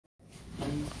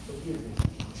He forgives him.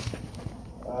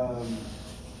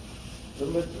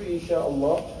 Number 3,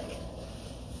 inshallah.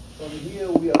 From here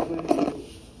we are going to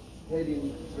head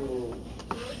into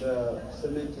the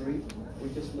cemetery,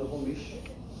 which is Nahumish.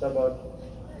 It's about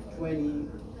 15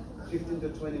 to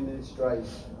 20 minutes drive.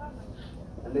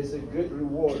 And there's a great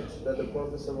reward that the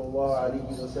Prophet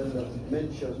ﷺ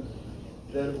mentioned,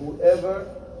 that whoever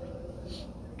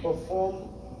perform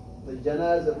the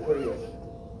janazah prayer,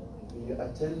 when you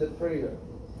attend the prayer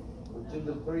until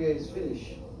the prayer is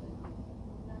finished,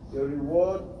 your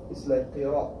reward is like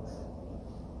qirat.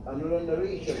 Another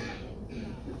narration,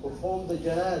 you perform the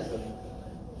janazah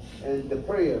and the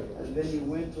prayer, and then you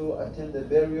went to attend the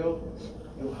burial,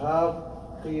 you have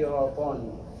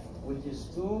qiratani, which is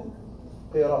 2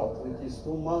 qirat, which is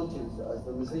 2 mountains, as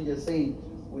the Messenger said,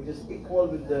 which is equal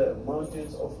with the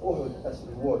mountains of Uhud as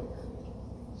reward.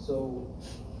 So,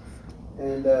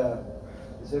 and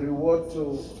it's a reward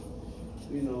to,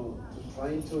 to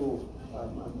trying to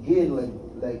gain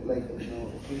like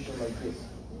occasion like this.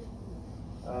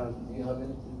 Do you have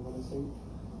anything you want to say?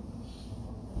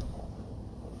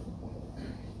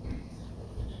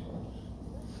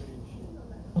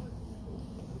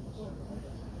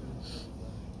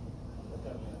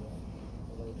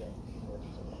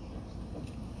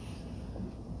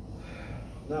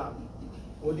 Now,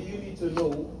 what do you need to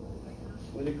know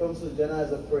when it comes to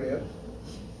janazah prayer?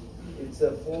 It's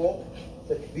a 4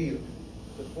 takbir.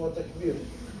 The 4 takbir.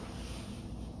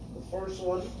 The first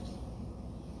one,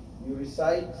 you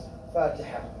recite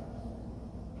Fatiha.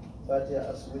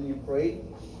 Fatiha as when you pray,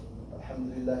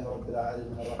 Alhamdulillah Rabbil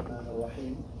Alamin Ar-Rahman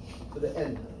Ar-Rahim, to the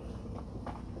end.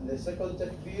 And the second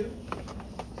takbir,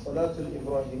 Salatul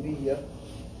Ibrahimiyya,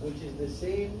 which is the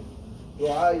same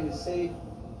dua you say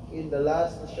in the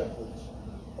last tashahhud.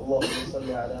 Allahumma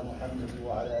salli ala Muhammad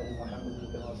wa ala ali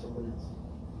Muhammad kama sallayt.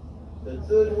 The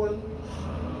third one,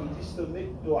 it is to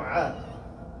make dua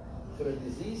for a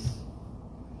disease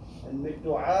and make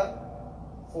dua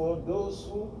for those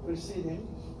who precede him,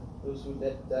 those who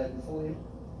died before him,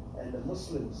 and the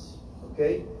Muslims.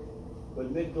 Okay?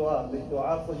 But make dua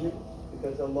for him,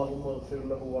 because Allahumma ghfir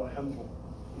lahu warhamhu.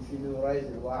 If you memorize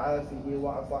it, wa'afihi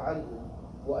wa'afa anhu,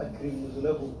 wa'akrim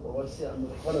nuzulahu, wa'wasi'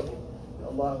 mudkhalahu.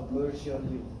 Allah have mercy on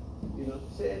him.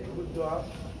 Say any good dua,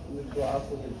 make dua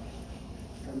for him.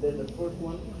 And then the fourth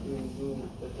one, we will do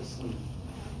the taslim.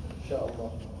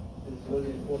 Inshallah. It's very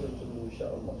important to know,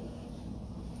 inshallah.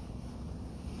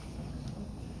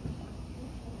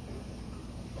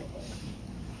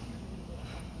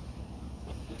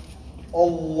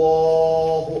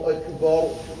 Allahu Akbar.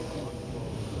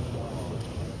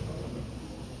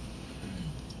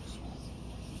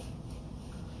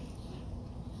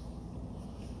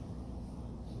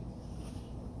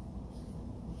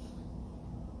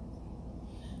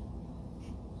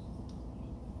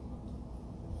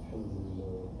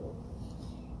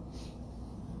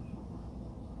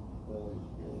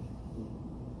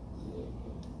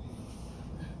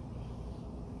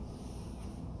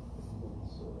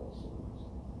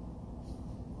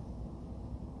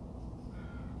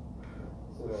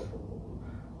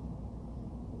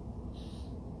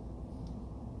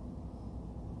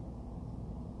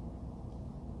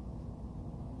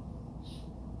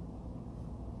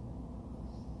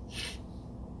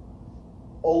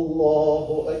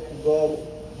 Allahu Akbar.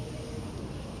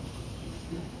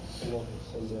 Allahumma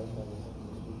salli ala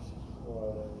Muhammad wa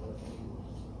ala ali Muhammad.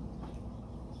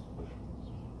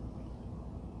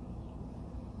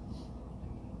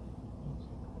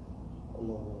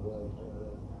 Allahumma barik ala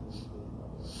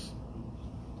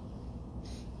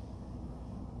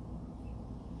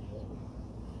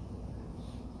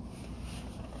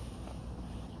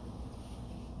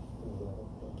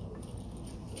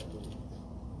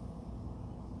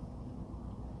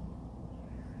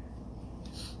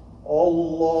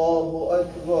Allahu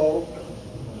Akbar.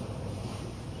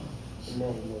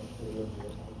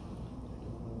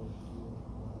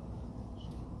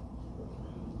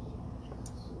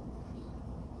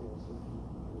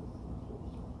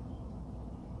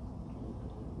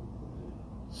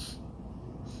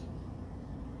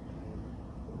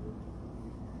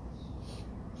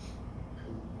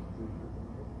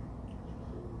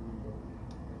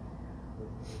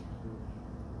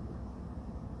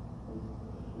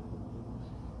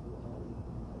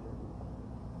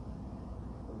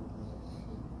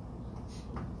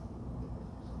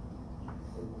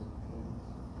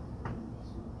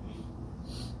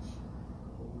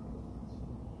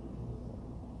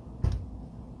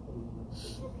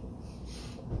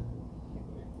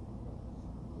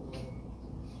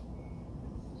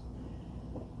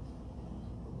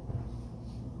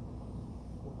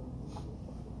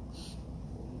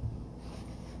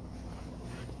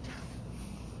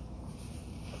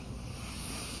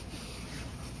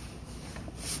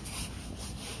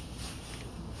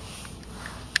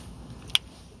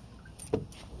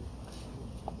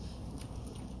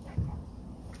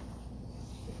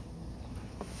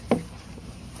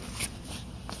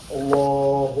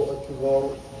 أكبر.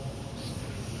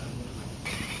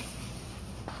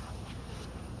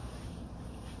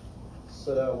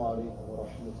 السلام عليكم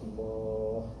ورحمة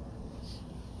الله.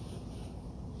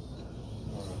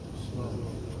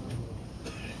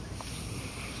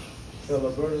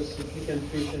 Inshallah, brothers, if you can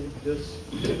patient just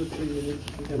 2 to 3 minutes,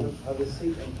 you can have a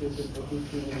seat and patient for 2 to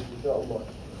 3 minutes, inshallah.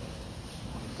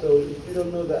 So if you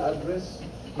don't know the address,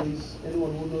 please,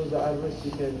 anyone who knows the address,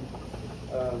 you can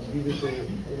give it to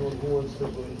anyone who wants to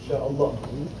go, inshallah.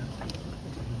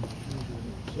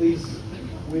 Please,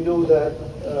 we know that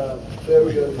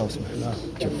burial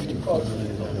can be costly,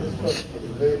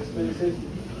 very expensive.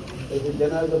 There's a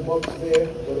janaza box there,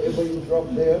 whatever you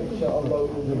drop there, inshallah,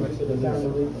 we will give it to the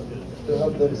family to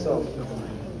help themselves.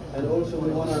 And also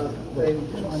we want to thank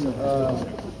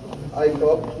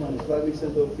ICOP, Islamic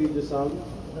Center of Future Sound,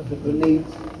 to donate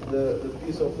the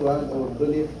piece of land or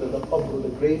donate the qabr, the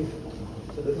grave,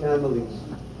 to the families.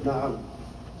 Na'am.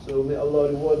 So may Allah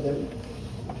reward them.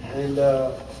 And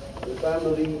the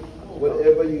family,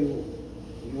 whatever you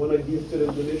want to give to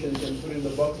them donations and put in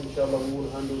the box, inshallah, we will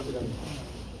handle to them.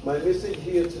 My message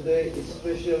here today is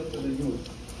special to the youth.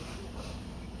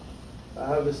 I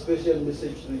have a special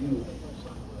message to the youth.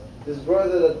 This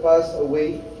brother that passed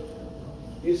away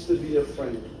used to be a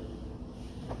friend.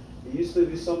 He used to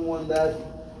be someone that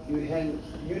you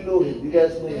know him, you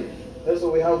guys know him. That's why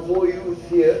we have more youth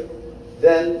here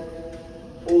than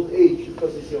old age,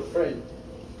 because it's your friend.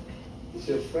 It's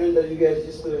your friend that you guys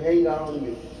used to hang around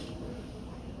with.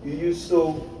 You used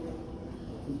to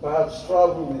perhaps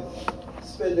travel with,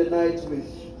 spend the night with.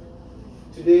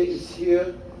 Today is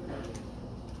here,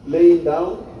 laying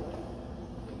down.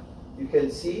 You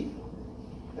can see,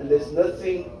 and there's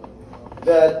nothing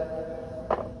that,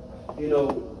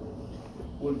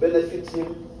 will benefit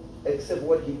him except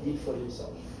what he did for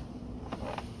himself.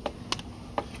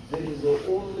 That is the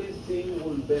only thing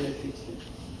will benefit him,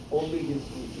 only his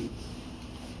good deeds.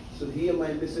 So here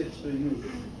my message to you: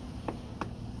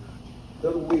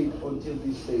 don't wait until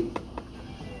this day.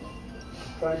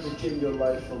 Try to change your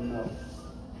life from now.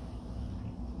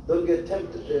 Don't get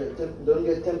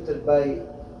tempted by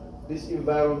this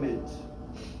environment.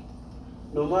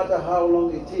 No matter how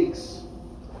long it takes,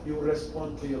 you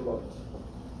respond to your Lord.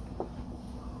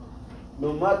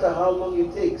 No matter how long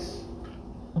it takes,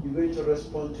 you're going to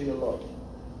respond to your Lord.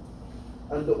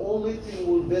 And the only thing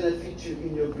will benefit you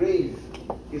in your grave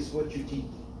is what you did.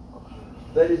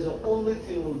 That is the only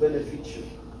thing will benefit you.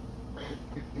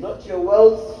 Not your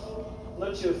wealth,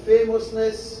 not your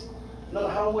famousness,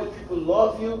 not how much people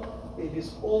love you. It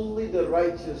is only the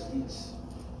righteous deeds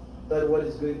that what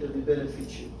is going to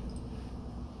benefit you.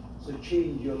 So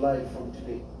change your life from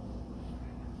today.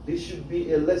 This should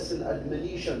be a lesson,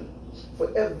 admonition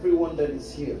for everyone that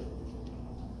is here.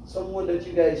 Someone that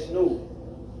you guys know,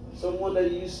 someone that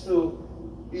you used to,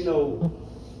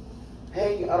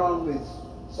 hang around with,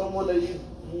 someone that you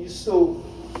used to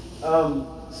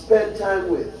spend time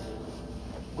with,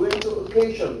 going to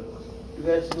occasion, you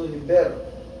guys know him better.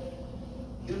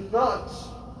 Do not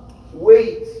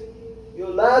wait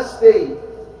your last day,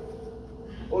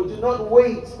 or do not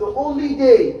wait the only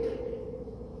day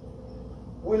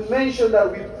we'll mention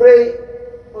that we pray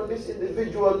on this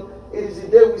individual. It is the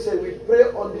day we say we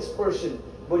pray on this person,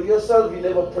 but yourself you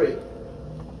never pray.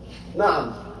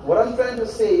 Now, what I'm trying to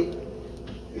say,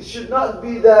 it should not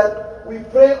be that we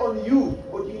pray on you,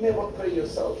 but you never pray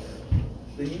yourself.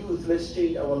 The youth, let's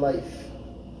change our life.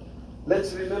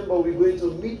 Let's remember we're going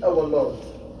to meet our Lord.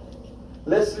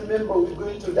 Let's remember we're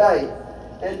going to die.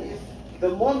 And if the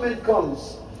moment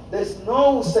comes, there's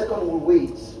no second will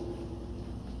wait.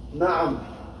 Naam.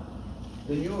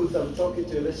 The youth, I'm talking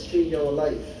to you, let's change our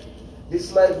life.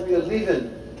 This life we are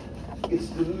living, it's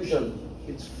delusion.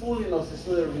 It's fooling us, it's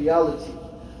not a reality.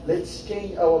 Let's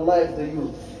change our life, the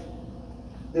youth.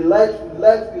 The life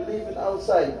we live in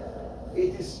outside,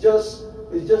 it's just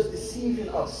deceiving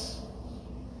us.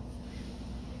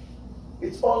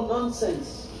 It's all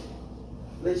nonsense.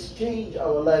 Let's change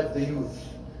our life, the youth.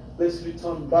 Let's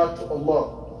return back to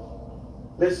Allah.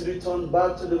 Let's return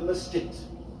back to the masjid.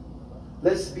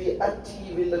 Let's be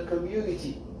active in the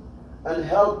community and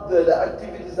help the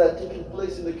activities that are taking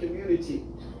place in the community.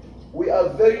 We are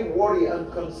very worried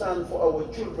and concerned for our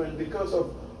children because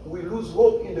of we lose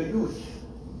hope in the youth.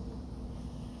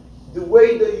 The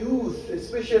way the youth,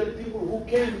 especially people who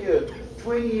came here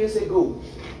 20 years ago,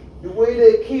 the way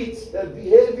the kids are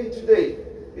behaving today,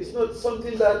 is not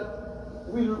something that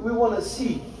we want to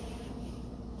see.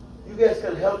 You guys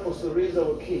can help us to raise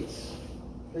our kids.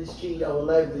 Let's change our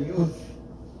life, the youth.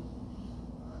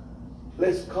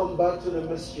 Let's come back to the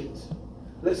masjid.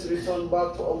 Let's return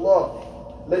back to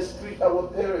Allah. Let's treat our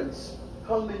parents.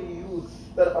 how many youth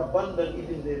that abandon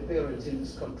even their parents in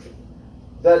this country,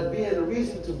 that being a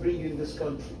reason to bring you in this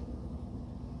country,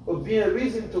 or being a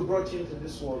reason to brought you into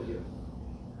this world here.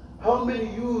 How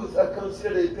many youth are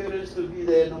considered their parents to be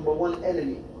their number one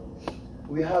enemy?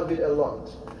 We have it a lot.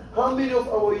 How many of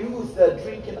our youth that are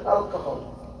drinking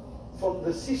alcohol from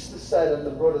the sister side and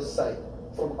the brother side,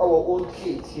 from our own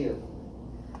kids here?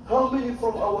 How many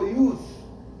from our youth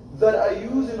that are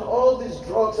using all these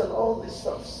drugs and all these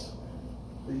stuffs?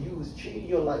 The youth, change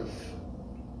your life.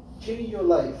 Change your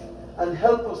life and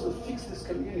help us to fix this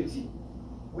community.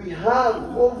 We have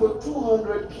over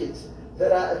 200 kids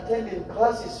that are attending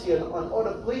classes here and on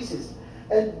other places.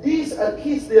 And these are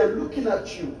kids, they are looking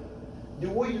at you. The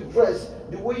way you dress,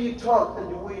 the way you talk,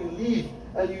 and the way you live.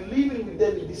 And you're living with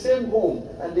them in the same home.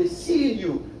 And they see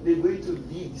you, they're going to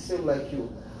be the same like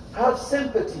you. Have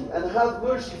sympathy and have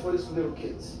mercy for these little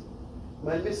kids.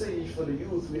 My message is for the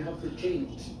youth, we have to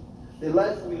change. The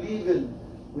life we live in,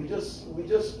 we just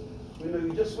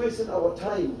wasting our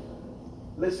time.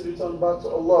 Let's return back to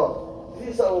Allah.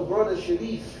 This is our brother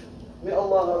Sharif. May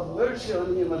Allah have mercy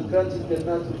on him and grant him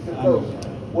Jannatul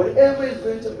Firdaus. Whatever is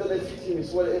going to benefit him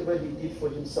is whatever he did for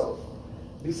himself.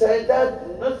 Besides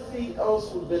that, nothing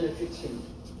else will benefit him.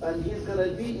 And he's going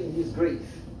to be in his grave.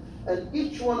 And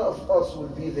each one of us will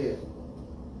be there.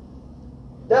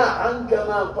 دع عنك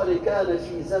ما قد كان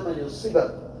في زمن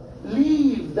الصبا.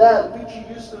 Leave that which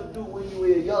you used to do when you were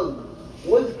young.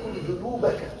 واذكر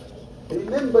ذنوبك.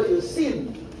 Remember your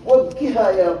sin.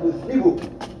 وابكها يا مذنب.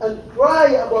 And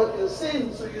cry about your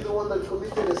sin, so you're the one that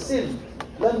committed a sin.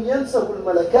 لم ينسه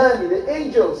الملكان. The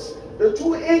angels, the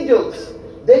two angels,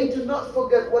 they do not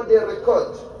forget what they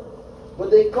record, but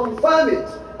they confirm it,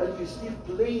 and you're still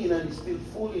playing and you're still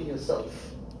fooling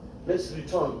yourself. Let's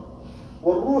return.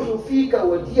 وَالْرُوحُ فِيكَ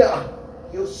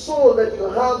وَدِيَعَ. Your soul that you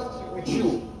have with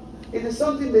you, it is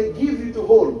something they give you to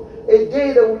hold. A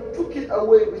day that will took it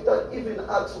away without even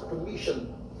asking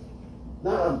permission.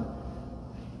 Naam.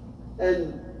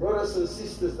 And brothers and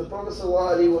sisters, the Prophet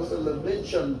ﷺ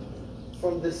mentioned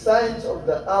from the signs of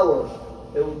the hour,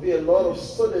 there will be a lot of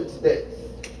sudden death.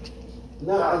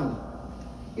 Naam.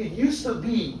 It used to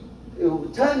be a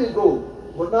time ago,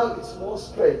 but now it's more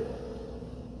spread.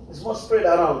 It's more spread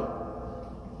around.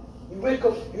 You wake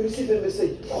up, you receive a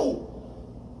message. Oh,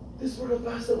 this brother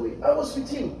passed away. I was with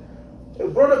him. A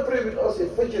brother prayed with us a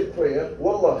Fajr prayer.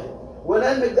 Wallahi. When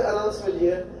I made the announcement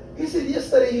here, he said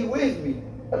yesterday he waved me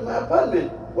at my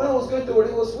apartment. When I was going to work,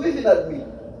 he was waving at me.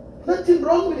 Nothing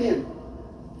wrong with him.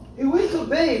 He went to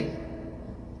bed.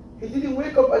 He didn't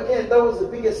wake up again. That was the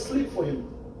biggest sleep for him.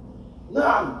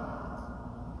 Naam.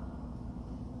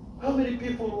 How many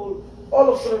people will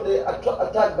all of a sudden they are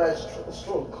attacked by a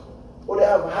stroke, or they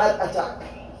have a heart attack?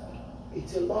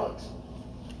 It's a lot.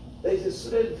 There is a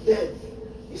sudden death.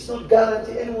 It's not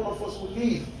guaranteed any one of us will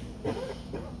live.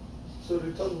 So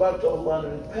return back to Allah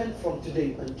and repent from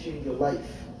today and change your life.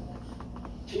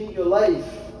 Change your life.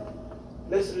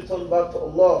 Let's return back to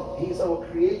Allah. He is our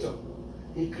creator.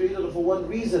 He created us for one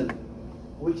reason,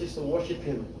 which is to worship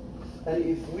Him. And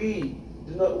if we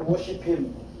do not worship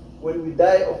Him, when we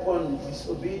die upon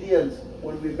disobedience,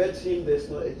 when we met Him, there's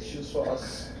no excuse for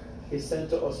us. He sent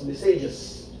to us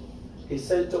messages. He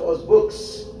sent to us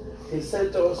books. He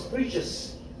sent to us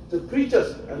preachers to preach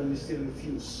us, and we still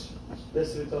refuse.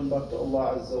 Let's return back to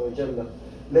Allah Azza wa Jalla.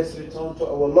 Let's return to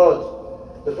our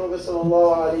Lord. The Prophet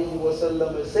sallallahu alaihi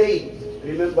wasallam said,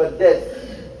 remember death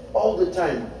all the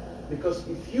time. Because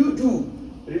if you do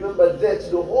remember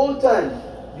death the whole time,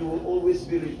 you will always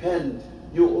be repent.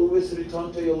 You will always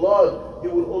return to your Lord. You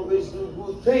will always do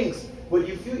good things. But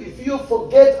if you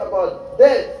forget about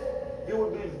death, you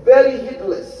will be very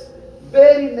heedless,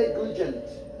 very negligent.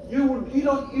 You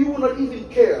will not even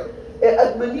care. An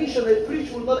admonition, a preach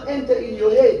will not enter in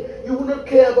your head. You will not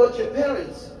care about your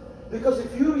parents. Because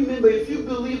if you remember, if you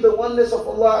believe the oneness of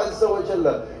Allah Azza wa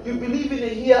Jalla, you believe in a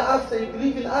hereafter, you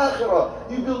believe in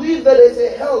akhirah, you believe that there's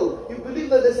a hell, you believe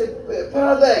that there's a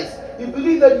paradise, you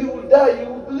believe that you will die, you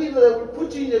will believe that I will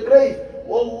put you in your grave.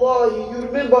 Wallahi, you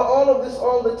remember all of this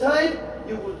all the time,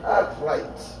 you will act right.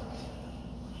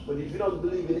 But if you don't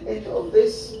believe in any of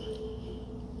this,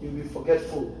 you'll be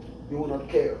forgetful. You will not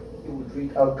care. You will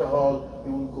drink alcohol.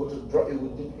 You will go to you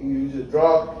will use a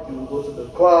drug. You will go to the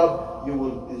club. You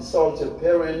will insult your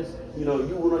parents. You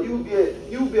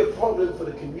will be a problem for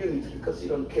the community because you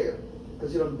don't care,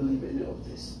 because you don't believe in any of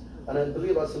this. And I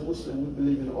believe as a Muslim we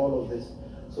believe in all of this.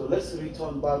 So let's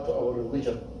return back to our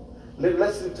religion.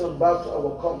 Let's return back to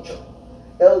our culture.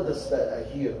 Elders that are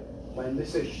here, my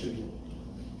message to you.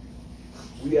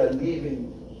 We are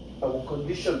living our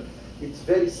condition. It's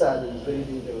very sad and it's very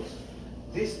dangerous.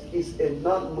 This is a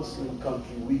non-Muslim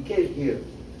country. We came here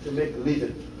to make a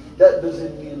living. That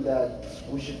doesn't mean that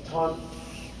we should turn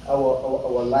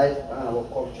our life and our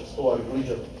cultures or our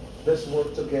religion. Let's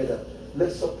work together.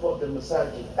 Let's support the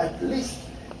masajid. At least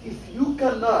if you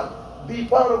cannot be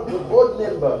part of the board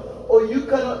member or you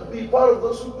cannot be part of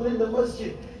those who clean the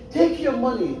masjid, take your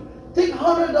money. Take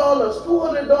 $100,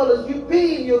 $200. You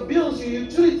pay in your bills, your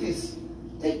utilities.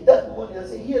 Take that money and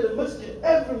say, here, the masjid,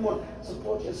 every month,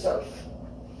 support yourself.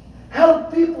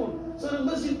 Help people so the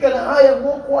masjid can hire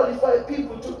more qualified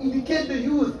people to educate the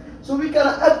youth. So we can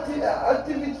active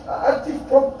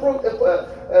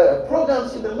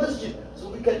programs in the masjid. So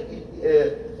we can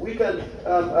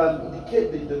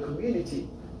educate the community.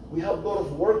 We have a lot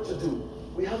of work to do.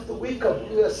 We have to wake up.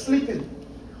 We are sleeping.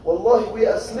 Wallahi, we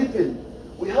are sleeping.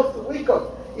 We have to wake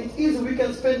up. It's easy. We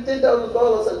can spend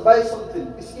 $10,000 and buy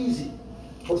something. It's easy.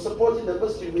 For supporting the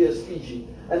masjid, we are stingy.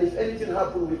 And if anything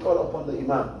happens, we call upon the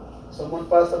imam. Someone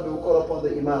passed away, we call upon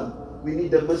the imam. We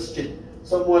need the masjid.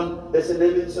 Someone, there's a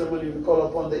naming ceremony, we call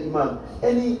upon the imam.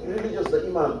 Any religious, the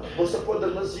imam. Will support the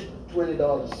masjid, $20,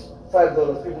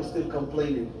 $5. People still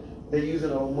complaining. They're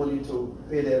using our money to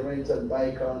pay their rent and buy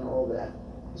a car and all that.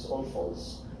 It's all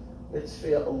false. Let's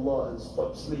fear Allah and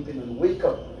stop sleeping and wake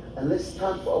up. And let's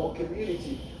stand for our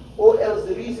community. Or else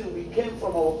the reason we came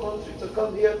from our country to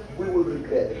come here, we will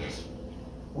regret it.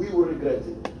 We will regret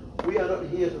it. We are not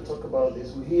here to talk about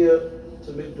this. We're here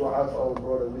to make dua for our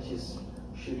brother, which is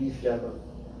Sheriff Jabang.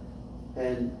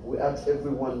 And we ask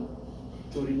everyone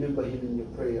to remember him in your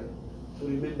prayer, to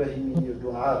remember him in your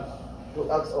dua, to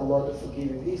ask Allah to forgive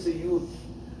him. He's a youth.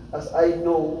 As I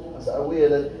know, as I'm aware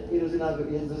that he doesn't have a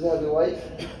wife,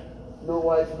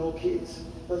 no kids,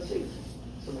 nothing.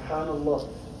 Subhanallah.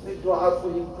 Make dua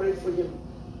for him, pray for him.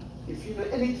 If you know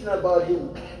anything about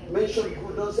him, mention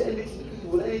good, don't say anything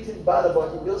evil, anything bad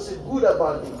about him, don't say good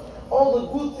about him. All the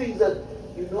good things that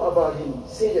you know about him,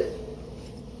 say it.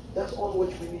 That's all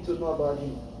what we need to know about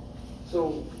him.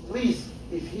 So please,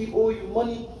 if he owe you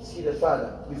money, see the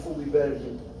father before we bury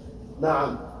him.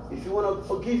 Naam. If you want to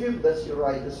forgive him, that's your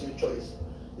right, that's your choice.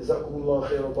 Jazakumullah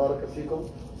khair wa baraka fikum.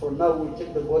 For now, we'll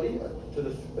take the body to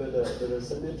the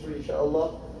cemetery,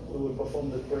 inshallah. We will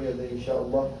perform the prayer there,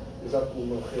 inshallah.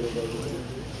 Jazakumullah khair wa baraka fikum.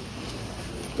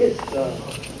 Yes.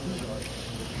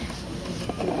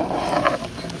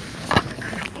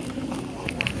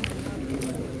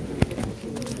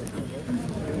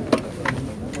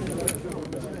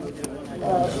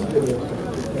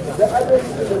 The others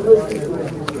in the room.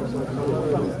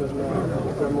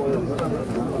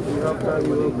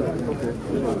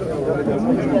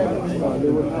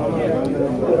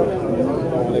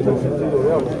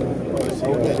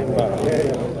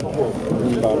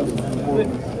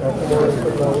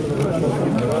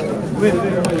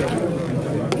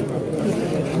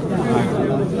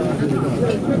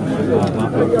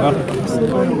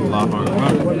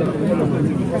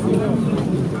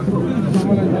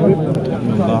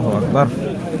 Allahu Akbar.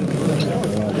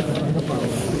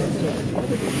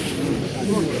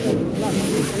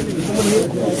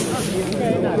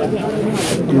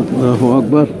 Allahu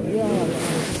Akbar.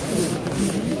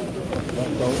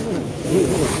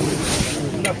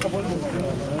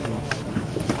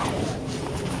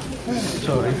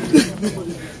 Sorry.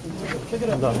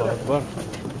 Allahu Akbar.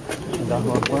 Allahu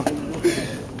Akbar.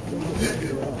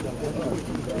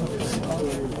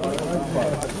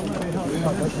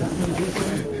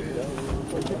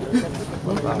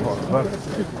 Allahu Akbar.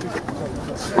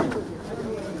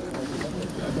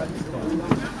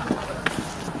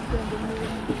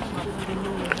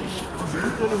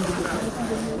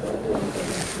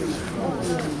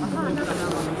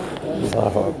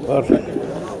 Allahu Akbar.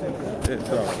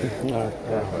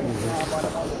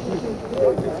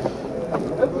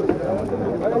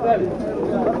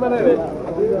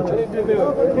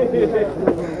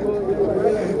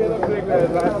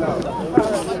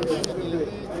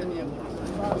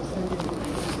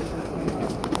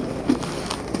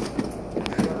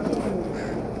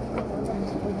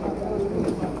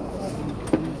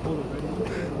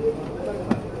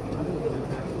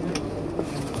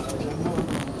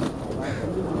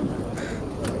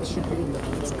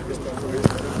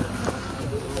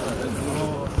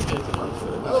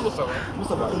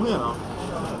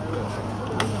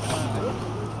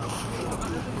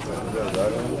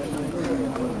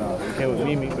 Came with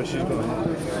Mimi, but she's going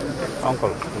to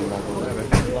uncle.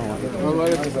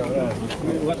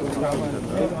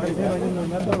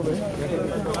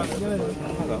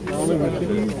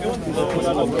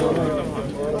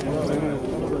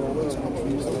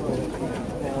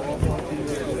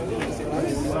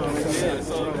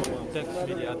 text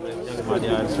me the address. Jalimadi,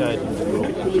 I'll share it in the group,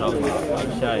 inshallah.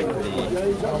 I'll share it the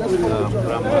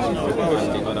grammars now. I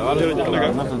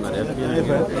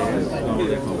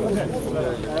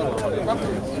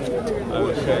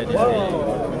will share it in the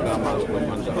grammars group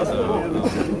and the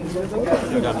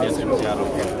Gambians in Seattle.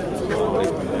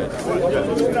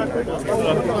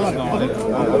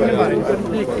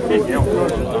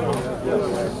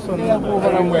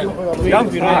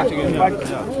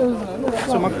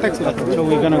 So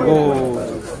we're gonna go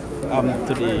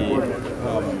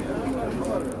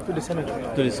to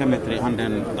the cemetery and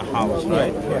then the house,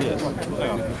 right? Yes.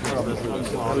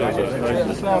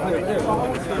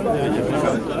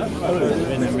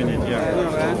 In a minute, yeah.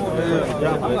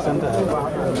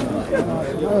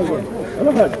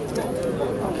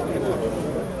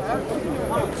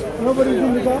 Nobody's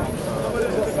in the car?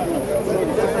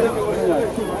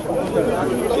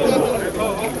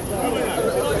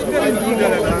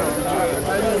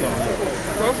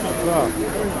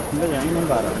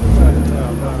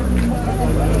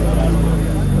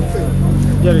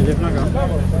 Jadi nak kan?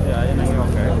 Ya, ini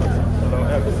okey.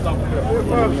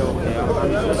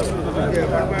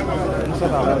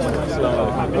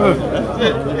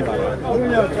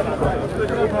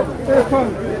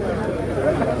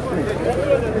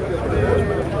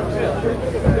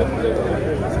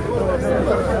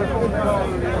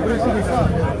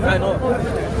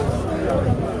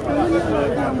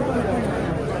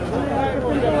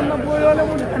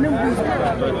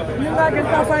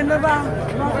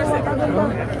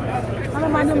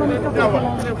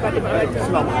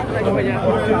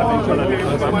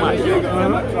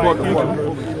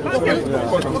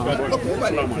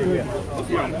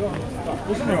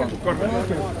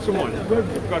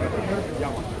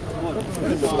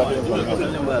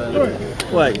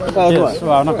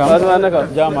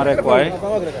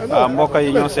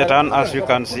 As you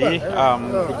can see,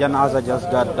 the janaza just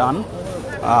got done.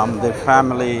 The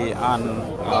family and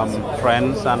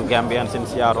friends and Gambians in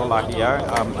Seattle are here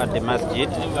at the masjid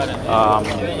to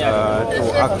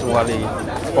actually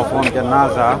perform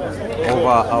janaza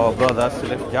over our brother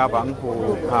Sheriff Jabang,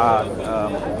 who had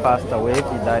passed away.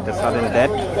 He died a sudden death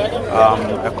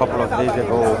a couple of days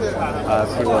ago as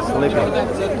he was sleeping.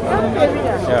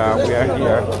 Yeah, we are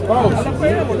here.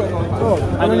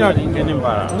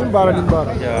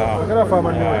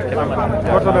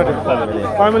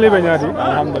 Family Benyadi.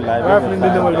 Alhamdulillah.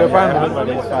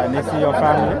 Family is fine. You see your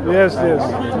family? Yes.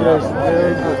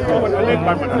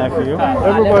 Nephew.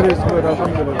 Everybody is good.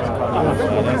 Alhamdulillah.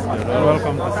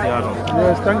 Welcome to Seattle.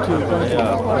 Yes, thank you.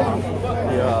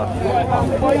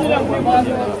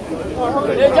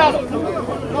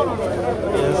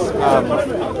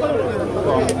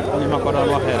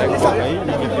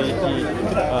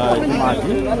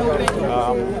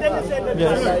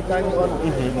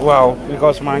 Wow,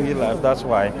 because Mangi left, that's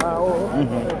why.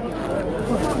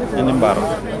 In Imbaro.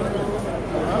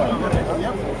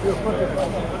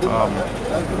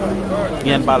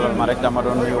 Ngeen balal ma rek dama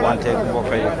doon ñu wante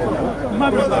mbokk yi foofu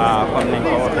comme niñ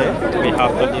ko waxee we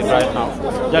have to leave right now.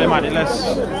 Jalimadi, let's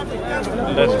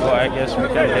go. I guess we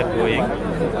can get going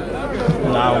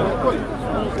now.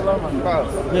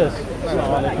 Yes.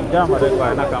 Assalamualaikum. Jàmm rek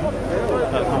waaye nakam.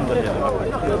 Alhamdulillah.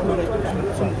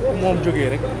 Moom jógee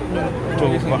rek.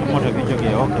 Moto bi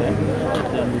jógee, okay.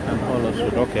 Then we can follow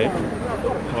suit. Okay.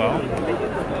 Wow.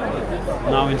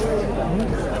 Now it's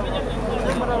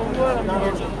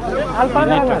we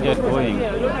need to get going.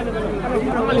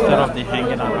 Instead of the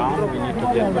hanging around, we need to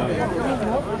get going.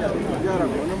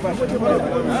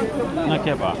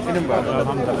 Nakeba.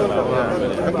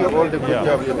 Alhamdulillah. All the good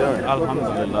job you're doing.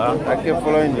 Alhamdulillah. I keep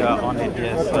following you. On it,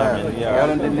 yes. I mean, yeah.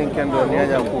 Yalan din kendo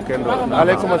niya ku kendo.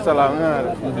 Alaikum assalam.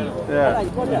 Yeah.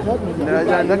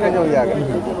 Niya naka nyo yaga.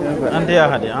 Ante ya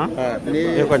hadi ha?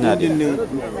 Ni ko nyaadi.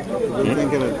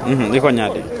 Ni ko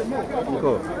nyaadi.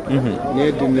 Ko.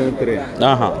 Ni dinne tre.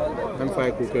 Aha. Kan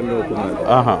fay ku kendo ku mal.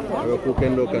 Aha. Ku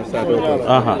kendo kan sa do ko.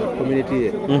 Aha.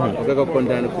 Community. Ko ko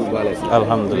kontaan ku balé.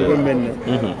 Alhamdulillah. Ko men.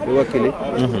 Do wakili.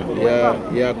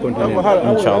 Ya kontaan.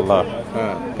 Inshallah.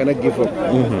 Kana give up.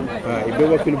 Ibe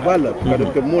wakil bala kada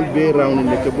ke mol be round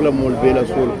ne ke bula mol be la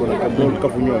sol ko ka mol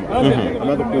kafu ñom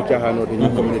amaka ku taxano de ñu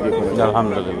community ko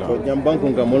Alhamdulillah. so jam banku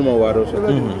nga mol ma waro so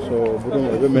budum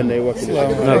be men nay wakil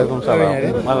Alaikum salam.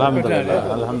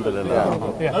 Alhamdulillah.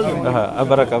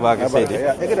 Abaraka baka Saidi.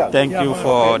 Thank you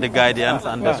for the guidance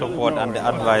and the support and the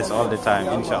advice all the time.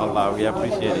 Inshallah, we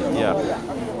appreciate it. Yeah.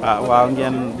 Waaw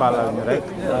ngeen balal ñu rek.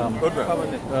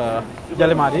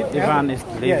 Jalimadi, the van is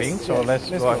leaving, so let's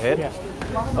go ahead.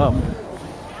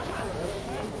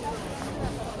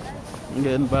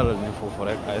 Ngeen balal ñu foofu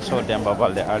rek. I saw Demba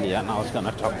Balde earlier and I was going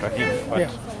to talk to him, but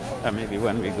maybe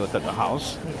when we go to the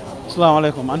house. Assalamu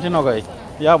alaikum. Auntie Nogay.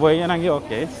 Yeah, boy, you're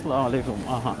okay. Assalamu alaikum.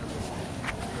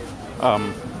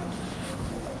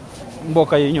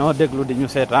 Mbokk yi ñoo déglu di ñu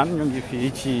seetaan ñu ngi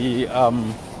fii ci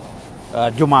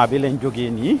juma bi lañ jógee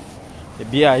nii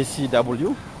BICW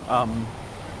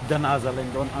janaza lañ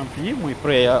doon am fii muy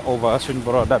prayer over suñ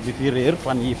broda bi fi réer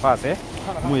fan yi passé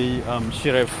muy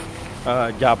Sheriff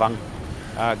Jabang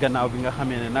gannaaw bi nga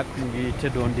xamee ne nag mu ngi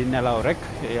tëddoon di nelaw rek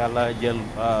yàlla jël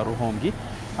ruhom gi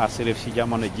Sheriff si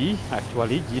jamono ji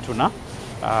actually jiitu na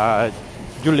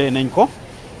jullee nañ ko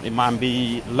imam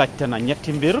bi laajte na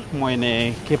ñetti mbir mooy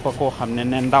ne képp koo xam ne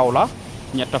ndaw la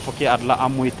ñetta fukki at la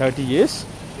am muy 30 years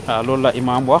loolu la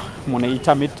imam wax mu ne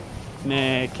itamit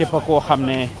ne képp koo xam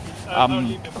ne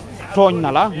tooñ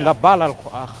na la nga baalal ko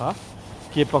axa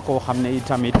képp koo xam ne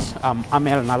itamit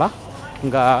ameel na la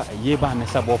nga yébaane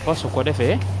sa bopp su ko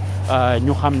defee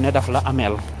ñu xam ne daf la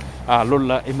ameel loolu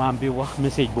la imam bi wax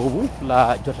message boobu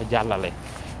la jot a jàllale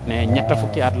ne ñetta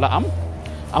fukki at la am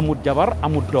amut jabar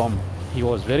amut doom. He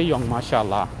was very young,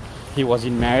 mashallah. He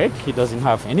wasn't married. He doesn't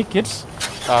have any kids.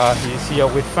 He's here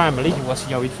with family. He was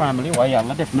here with family. Why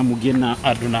Allah def na mu génn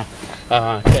àdduna.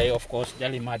 Of course,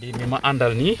 Jali Madi Mima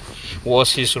Andalni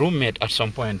was his roommate at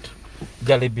some point.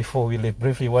 Jali, before we leave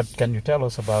briefly, what can you tell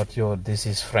us about your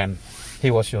deceased friend?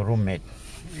 He was your roommate.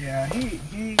 Yeah,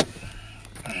 he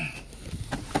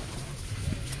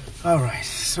all right.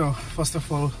 So first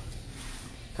of all,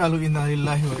 Kalu inna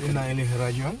lillahi wa inna ilaihi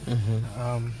rajiun.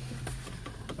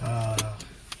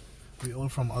 We all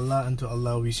from Allah, and to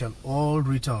Allah we shall all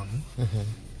return.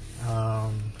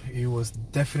 It was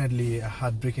definitely a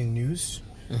heartbreaking news.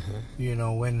 You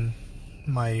know, when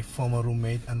my former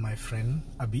roommate and my friend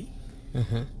Abi,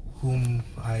 whom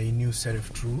I knew Sheriff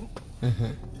through,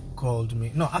 called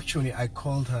me. No, actually I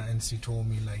called her and she told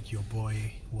me like your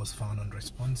boy was found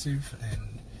unresponsive,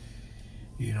 and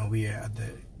you know we are at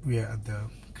the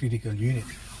critical unit.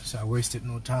 So I wasted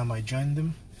no time. I joined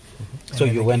them. So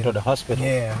you went to the hospital?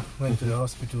 Yeah, went to the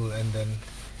hospital, and then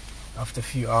after a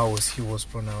few hours he was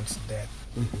pronounced dead.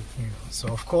 You know, so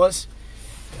of course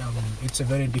it's a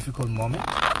very difficult moment.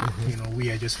 You know,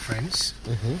 we are just friends.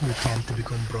 We tend to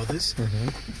become brothers.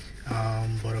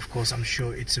 But of course I'm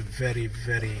sure it's a very,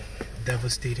 very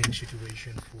devastating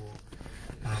situation for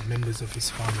members of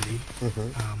his family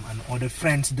and other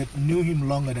friends that knew him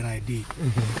longer than I did.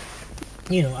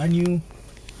 You know, I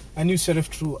knew Sheriff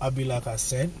through Abi, like I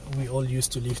said. We all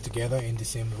used to live together in the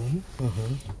same room.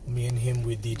 Me and him,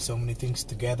 we did so many things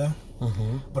together.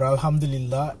 But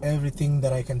Alhamdulillah, everything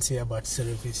that I can say about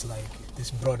Sheriff is like,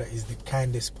 this brother is the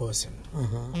kindest person.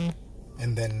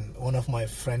 And then one of my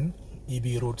friend,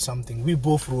 Ibi, wrote something. We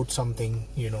both wrote something,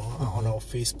 you know, on our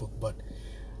Facebook. But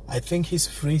I think his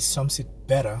phrase sums it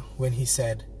better when he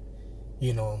said,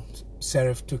 you know,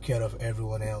 Sheriff took care of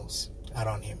everyone else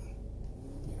around him,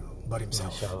 but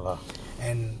himself. Mashallah.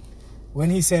 And when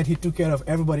he said he took care of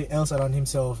everybody else around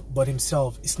himself but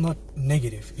himself, it's not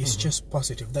negative, it's just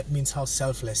positive. That means how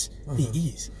selfless he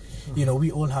is. You know,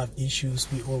 we all have issues.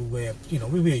 We all were, you know,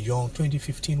 we were young.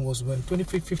 2014 was when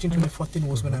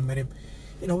I met him.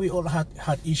 You know, we all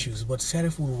had issues, but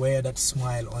Sheriff would wear that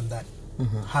smile on that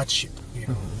hardship, you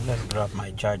know. Let's grab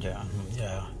my charger.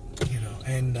 Yeah. You know,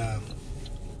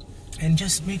 and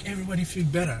just make everybody feel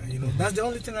better, you know. That's the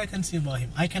only thing I can say about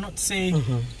him. I cannot say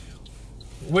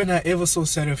when I ever saw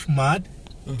Sheriff mad,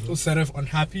 or Sheriff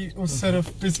unhappy, or Sheriff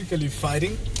physically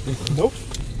fighting. Nope.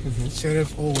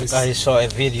 Sheriff always... I saw a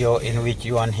video in which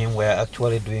you and him were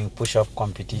actually doing push-up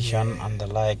competition and the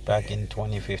like back in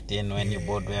 2015 when you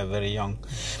both were very young.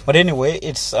 But anyway,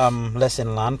 it's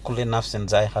lesson learned. Kulli nafsin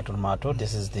zaiqatul maut.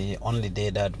 This is the only day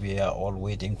that we are all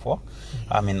waiting for.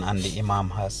 I mean, and the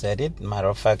Imam has said it. Matter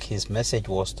of fact, his message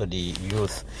was to the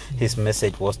youth. His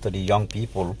message was to the young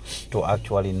people to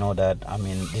actually know that, I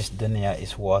mean, this dunya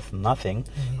is worth nothing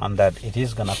and that it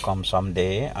is gonna come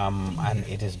someday, and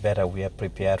it is better we are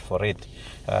prepared for it.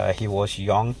 He was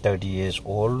young, 30 years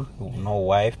old, no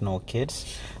wife, no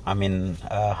kids. I mean,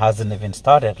 hasn't even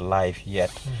started life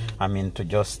yet. I mean, to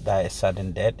just die a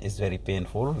sudden death is very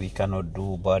painful. We cannot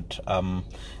do but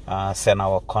send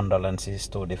our condolences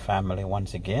to the family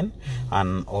once again,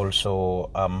 and also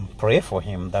pray for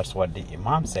him. That's what the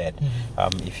Imam said.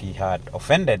 If he had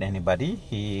offended anybody,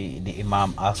 the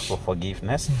Imam asked for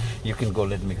forgiveness. You can go,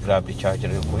 let me grab the charger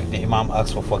real quick. The Imam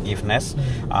asked for forgiveness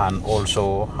and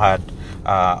also had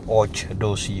urged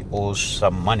those he owes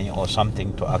some money or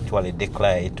something to actually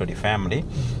declare it to the family,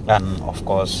 and of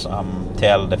course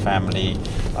tell the family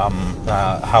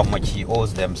how much he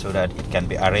owes them so that it can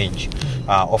be arranged.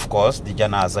 Of course, the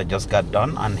janaza just got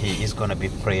done, and he is going to be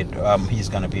prayed. He's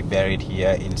going to be buried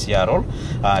here in Seattle,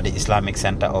 the Islamic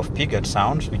Center of Puget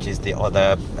Sound, which is the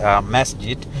other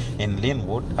masjid in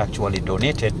Linwood, actually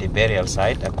donated the burial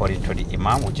site according to the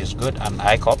imam, which is good. And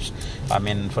ICOPS, I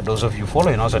mean, for those of you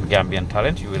following us on Gambian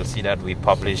Talent, you will see that we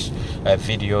published a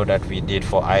video that we did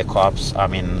for ICOPS. I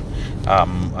mean,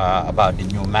 about the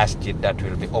new masjid that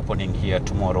will be opening here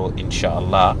tomorrow,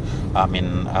 inshallah. I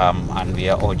mean, and we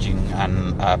are urging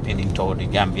and appealing to the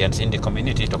Gambians in the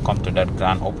community to come to that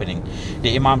grand opening.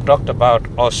 The imam talked about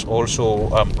us also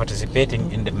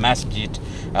participating in the masjid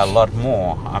a lot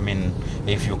more. I mean,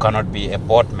 if you cannot be a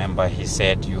board member, he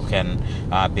said you can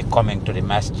be coming to the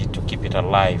masjid to keep it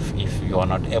alive. If you are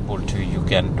not able to, you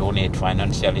can donate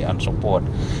financially and support.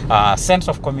 Sense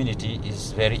of community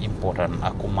is very important.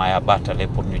 Akumaya batale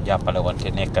pour ñu jappalé wante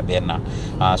nek ben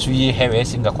su yi xewé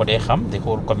si nga ko dé xam, the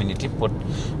whole community put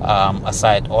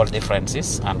aside all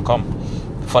differences and come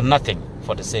for nothing,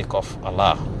 for the sake of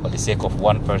Allah, for the sake of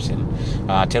one person.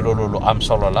 Te lolu am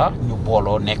solo la ñu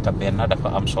bolo nek ben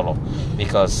dafa am solo,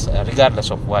 because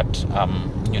regardless of what,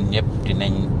 ñun ñep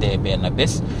dinañ dé ben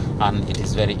bes, and it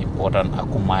is very important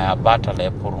akumaya batale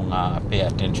pour nga pay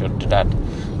attention to that.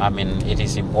 I mean, it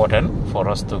is important for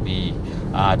us to be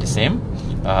the same.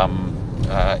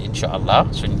 Inshallah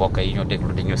suñ mbokk yi ñu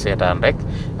déglu di ñu seetaan rek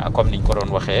comme niñ ko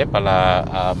doon waxee bala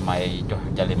may jox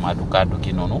Jalima du kàddu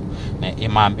gi noonu ne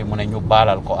imam bi mu ne ñu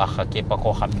baalal ko ak képp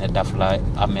koo xam ne daf la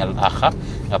amel ak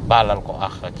nga baalal ko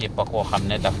ak képp koo xam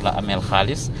ne daf la amel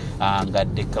xaalis nga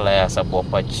déclarer sa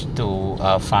bopp to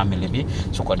family bi,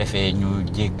 su ko defee ñu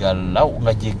jéggal la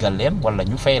nga jéggal leen wala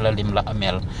ñu fay la lim la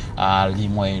amel. Lii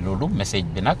mooy loolu message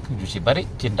bi nag yu ci bari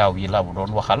ci ndaw yi la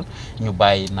doon waxal, ñu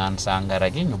bàyyi naan sàngara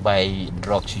gi, ñu bàyyi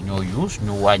drogue ci ñoo use,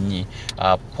 ñu wàññi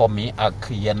pomi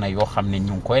ak yenn yoo xam ne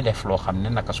ñu ngi koy def loo xam ne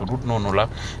naka su dut noonu la,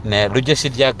 ne lu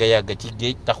jësit yàgg ci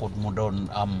géej taxut mu doon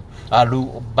am lu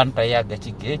banta yàgg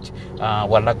ci géej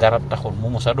wala garab taxut mu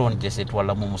musa doon jësit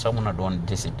wala mu musa mun a doon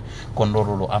jësit. kon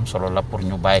loolu lu am solo la pour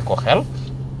ñu bàyyi ko xel.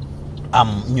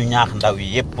 ñu ñaax ndaw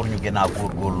yi yëpp pour ñu gën a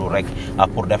góorgóorlu rek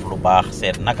pour def lu baax,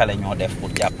 seet naka la ñoo def pour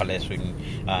jàppale suñ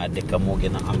dëkk moo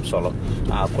gën a am solo.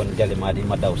 kon Jalima di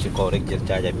ma daw si kaw rek jël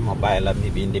caaja bi ma bàyyi la mi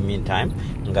bi in the meantime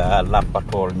nga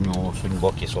làppatool ñu suñ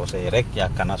mbokki soose yi rek yaa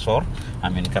kana soor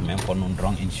amin quand même ko nun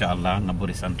drong inshallah na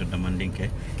buri sant dama ndinke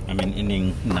amin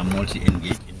ining na mool si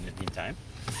engage in the meantime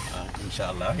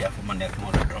inshallah yaa fu ma nekk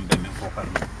moo la drombe même fookal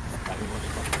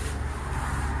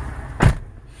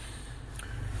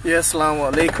Yes, assalamu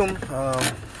alaikum.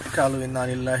 Kalu inna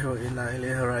lillahi wa inna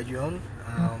ilaihi raji'un.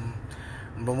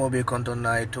 Mbomo be konton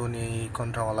na Tony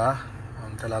konton la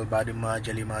talal badi ma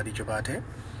Jalima di jobate.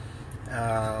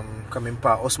 Kamin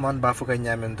pa Osman ba fuka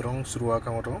nyamen drong surwa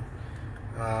kamoto.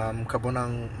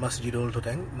 Kabonang masjidol to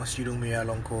teng masjidum mi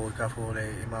yalon ko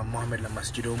kafole Imam Muhammad la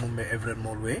masjido mumbe Everett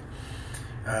Molwe.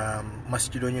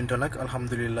 Masjido nyinto nak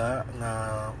alhamdulillah nga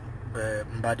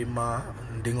mbadi ma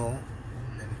ndingo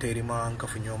terima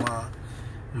kafunyoma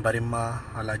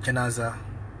mbarima ala janaza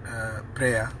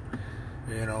prayer,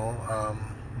 you know,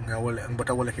 nga wala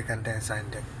mbota wala ke kanten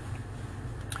sante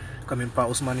kamin pa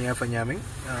Usmania fa nyaming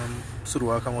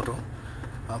surwa kamoto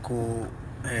ako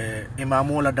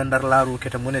imamu la dandar laru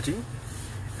keta moneti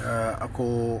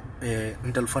ako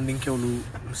ndal funding kewlu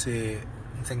se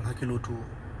seng hakilutu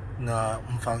nga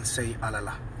mfansay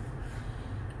alala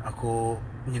ako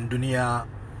nyin dunia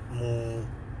mu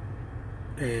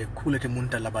kulete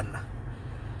munta labanna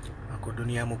ako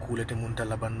dunia mo kulete munta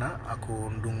labanna ako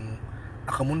ndung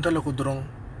aka munta la ko drong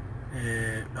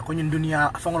ako nyin dunia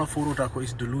afangala furuta ko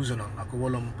is delusional ako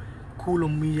wolom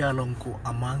kulum mi yalon ko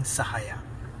aman sahaya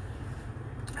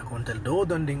ako ntel do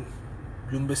donding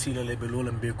lumbe silale be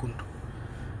lolam be kuntu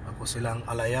ako silang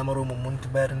ala yamaro mo munti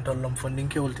barin tollam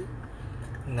funding kewlti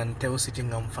ngan tew siti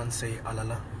ngam fansay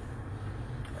alala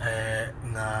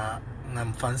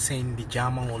ngam fansen di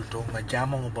jama wolto nga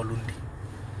jama ngo balundi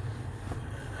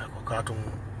ako katum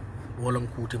wolam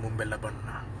kuti mo bella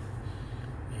banna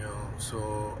yo so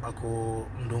ako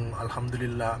ndung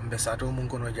alhamdulillah mbesato mun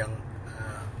kono jang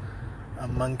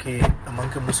amanke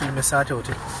muslime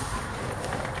satoti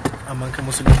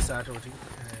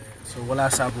so wala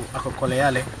sabu ako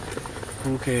koleyale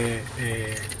pour que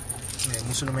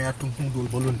muslime ya tum dul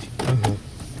balundi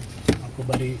ako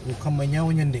bari o kamma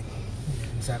nyaaw nyande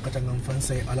sa kata ngam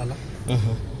fansay alala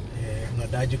nga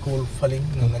daji ko faling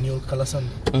nga niol kalasan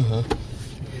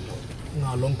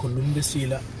nga lon ko lumbe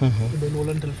sila be no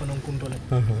lan telephone kuntole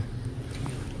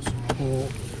so ko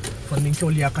fanning ko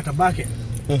liya kata bake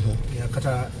ya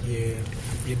kata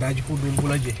ye daji ko dul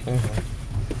bulaje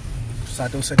sa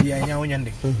to sa dia nyaaw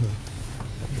nyande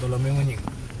dolo me ngoni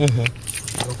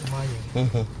Roko mañi.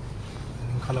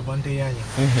 Kalabante yañi.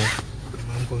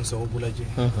 Man kon so bulaje.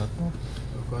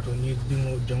 Ko to ni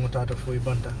dimo jangotata foy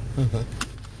banta.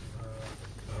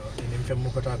 Enim fem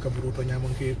ko ta kaburu to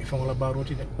nyamon ke ifon la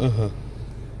baroti de.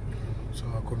 So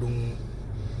ko dum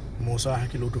Musa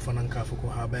hakilo to fanan kafu ko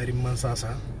ha bayri man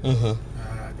sasa.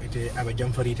 Ite aba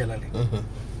jamfari telale.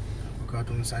 Ko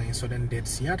to sai so den det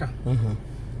siata.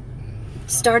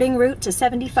 Starting route to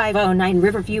 7509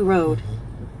 Riverview Road.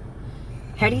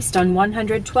 Head east on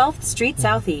 112th Street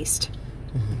Southeast.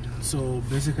 So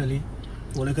basically,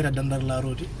 wala kada dandar la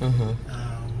roti.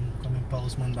 Kami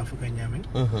paus man ba fuka nyamen.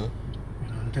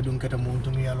 Te dun kata mo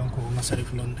tum yalon ko na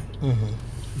sarif londe.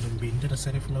 Dum bin te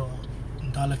sarif lo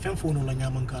ndala fen fono la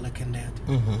nyaman kala kendet.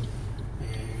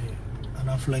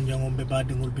 Ana flan jangom be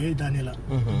badingul be danila.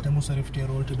 Te mo sarif te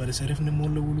rol te bari sarif ne mo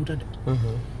la wuluta de.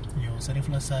 Yo sarif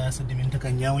la saya sa diminta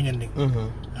kan nyaw nyande.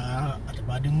 Ata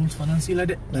badingul finansi la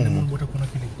de. Dan mo bota ko na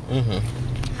kini.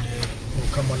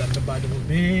 Kamala be badingul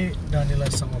be danila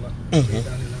samala.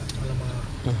 Danila alama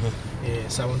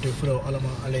sawanto furo alama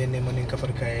ale ne manin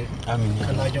kafar kay amin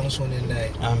kala jong sone nday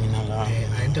amin Allah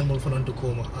ay intel mul fanantu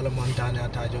koma alama antane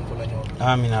ata jong fula nyo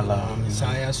amin Allah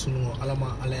saya sunu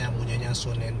alama ala ya munya nya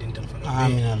sone ndintel fana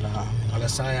amin Allah ala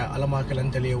saya alama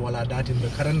kalantale wala datin be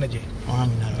karan naje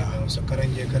amin Allah so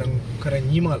karanje karan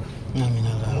yimal amin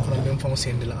Allah mo fana dem fam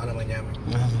sendila alama nyame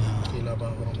amin Allah ila ba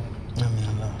hono amin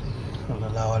Allah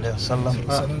sallallahu alaihi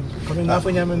wasallam kami na fa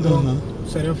nyamen do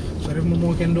seref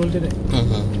mo ken dolde de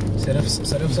seref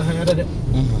sahayata de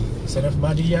seref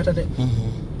badiyata de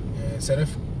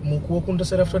seref mu ko kunta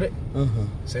seref to de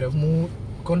seref mu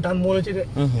kontan molati de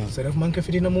seref manke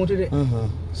fitina moti de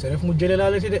seref mu jele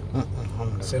lalati de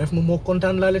seref mu mo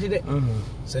kontan lalati de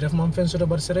seref man fen soto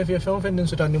bar seref ye fen den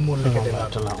soto ni mol le ke de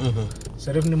la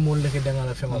seref ni mol le ke de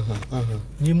ngala fengal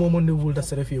ni mo mon ni wulta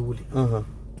seref ye wuli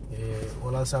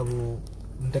wala sabu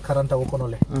nte karanta wo kono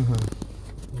le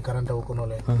karanta wo kono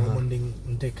le mo mon ding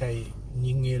nte kay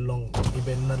ñingi long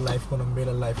iben na life kono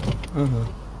mbela life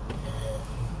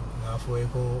nga foye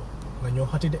ko nga ñoo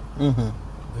xati de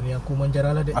dunia ku man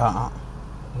jarala de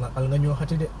nga al nga ñoo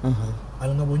xati de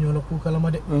al nga bo ñoo la ku kalama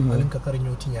de al nga kar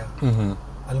ñoo tiña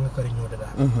al nga kar ñoo dada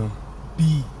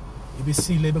bi ibe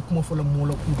si lebe kuma fo la mo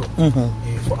la ku do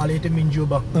fo ale te min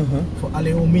joba fo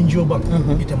ale o min joba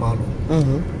ite malo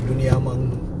dunia man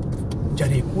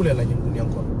jari kule la ñun dunia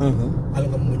ko al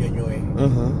nga muñu ñoy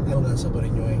al nga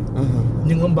sabari ñoy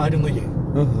ñi ngam baadi ngoje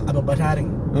aba batari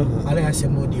ala ya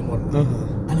semo di mol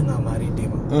al nga mari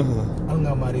dima al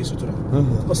nga mari sutura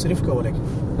ko sirif ka wala ki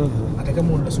ataka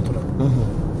mol la sutura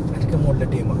ataka mol la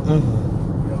dima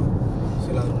yo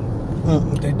sila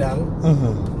te dal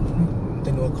te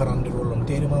no karande rolom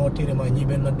tere ma ñi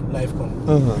ben na life kon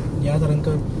ñaata ran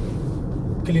ka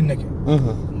kilin nak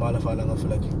mala fa la nga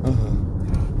fulaki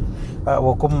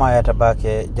wo kuma ya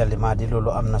tabake jalimadi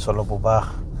lulu amna solo bu baax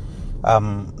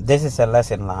this is a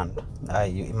lesson learned.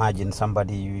 You imagine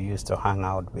somebody you used to hang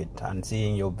out with and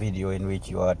seeing your video in which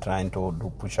you are trying to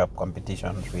do push-up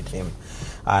competitions with him,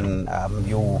 and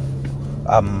you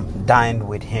dined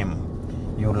with him,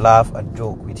 you laughed a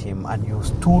joke with him, and you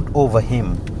stood over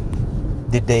him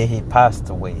the day he passed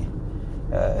away.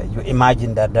 You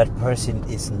imagine that person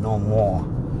is no more.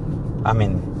 I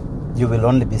mean, you will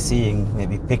only be seeing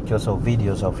maybe pictures or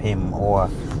videos of him, or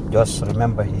just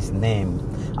remember his name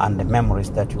and the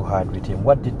memories that you had with him.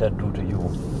 What did that do to you?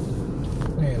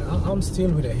 Man, I'm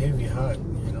still with a heavy heart.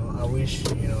 I wish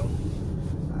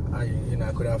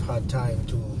I could have had time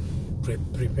to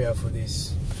prepare for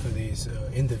this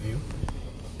interview.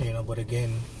 But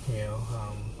again,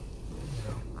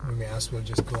 we may as well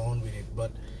just go on with it.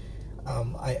 But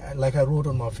I wrote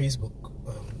on my Facebook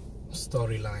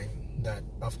storyline that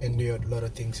I've endured a lot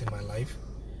of things in my life,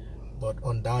 but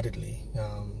undoubtedly,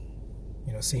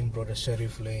 seeing Brother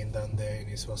Sheriff laying down there in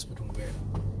his hospital bed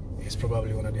is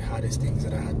probably one of the hardest things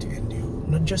that I had to endure.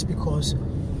 Not just because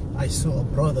I saw a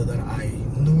brother that I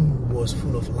knew was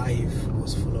full of life,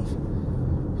 was full of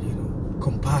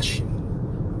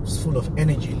compassion, was full of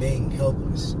energy, laying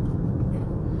helpless.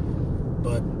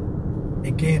 But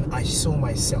again, I saw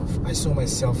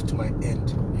myself to my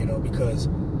end, because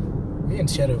me and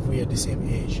Sheriff, we are the same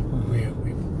age.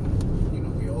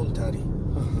 We're all 30.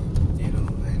 And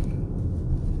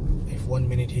if 1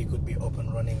 minute he could be up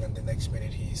and running and the next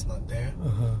minute he is not there,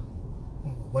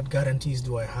 what guarantees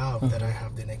do I have that I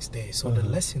have the next day? So the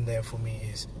lesson there for me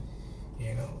is,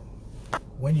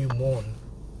 when you mourn,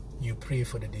 you pray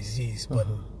for the disease, but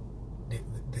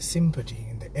the sympathy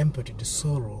and the empathy, the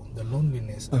sorrow, the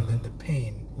loneliness, and then the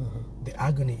pain, the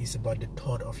agony is about the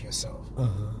thought of yourself.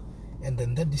 And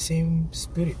then that the same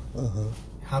spirit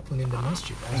happened in the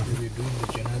masjid as we were doing the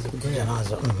janaza prayer.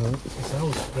 Mm-hmm. So I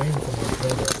was praying for my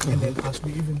brother, and then as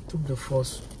we even took the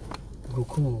first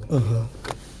ruku, you know,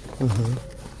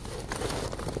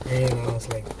 and I was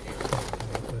like, oh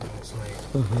my goodness, like,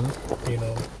 you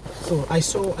know. So I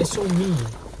saw me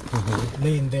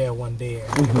laying there one day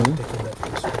and taking that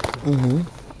first ruku.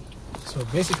 So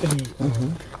basically,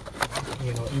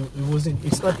 you know,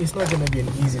 it's not gonna be an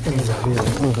easy thing. You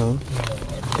know,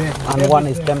 and one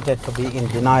is tempted to be in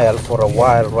denial for a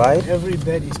while, right? Every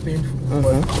bed is painful,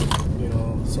 but you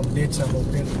know, some dates are more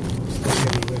painful,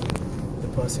 especially when the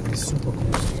person is super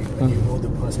close to you and you know the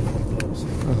person from close.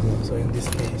 So in this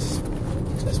case,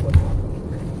 that's what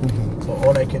happened. So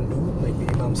all I can do, like the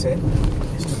Imam said,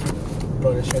 is to keep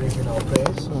Brother Sheriff in our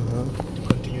prayers, to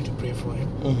continue to pray for him,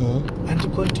 and to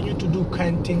continue to do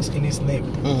kind things in his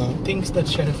name, things that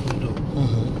Sheriff will do,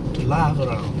 to laugh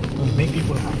around, to make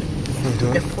people happy.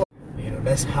 You know,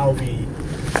 that's how we,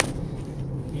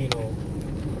 you know,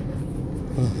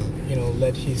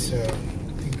 let his.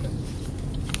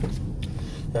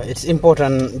 It's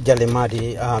important,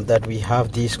 Jalimadi, that we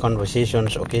have these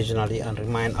conversations occasionally and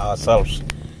remind ourselves.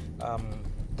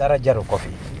 Darajaru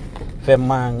Kofi,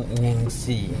 Femang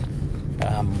Nyingsi,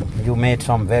 you made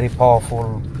some very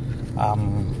powerful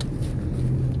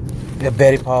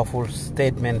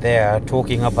statement there,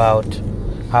 talking about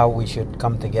how we should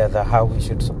come together, how we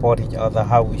should support each other,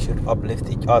 how we should uplift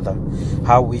each other,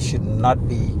 how we should not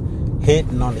be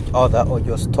hating on each other or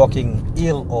just talking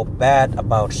ill or bad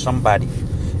about somebody,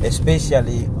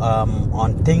 especially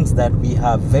on things that we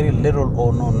have very little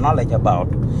or no knowledge about.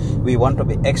 We want to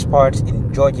be experts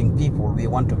in judging people. We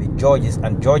want to be judges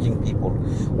and judging people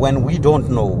when we don't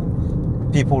know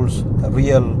people's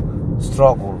real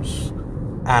struggles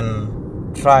and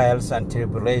trials and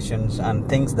tribulations and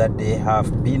things that they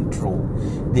have been through.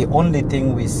 The only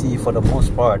thing we see for the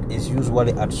most part is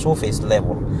usually at surface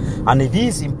level, and it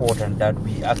is important that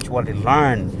we actually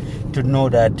learn to know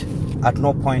that at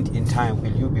no point in time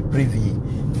will you be privy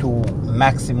to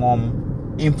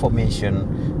maximum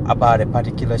information about a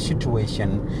particular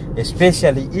situation,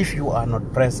 especially if you are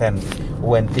not present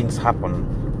when things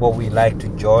happen. But we like to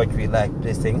judge, we like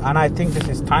this thing, and I think this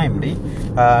is timely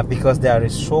because there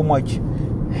is so much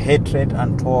hatred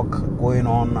and talk going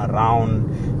on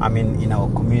around, I mean, in our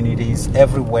communities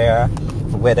everywhere,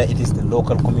 whether it is the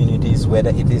local communities, whether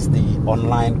it is the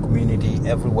online community,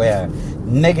 everywhere,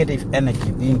 negative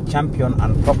energy being championed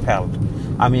and propelled.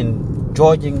 I mean,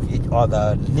 judging each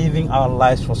other, living our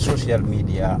lives for social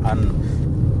media, and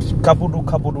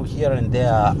kabudu here and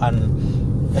there,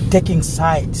 and taking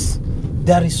sides.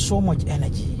 There is so much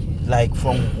energy, like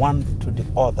from one to the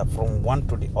other,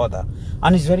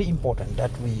 and it's very important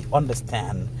that we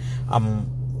understand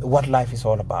what life is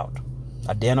all about.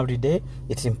 At the end of the day,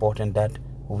 it's important that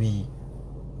we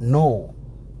know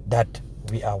that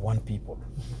we are one people,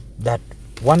 that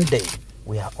one day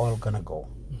we are all gonna go,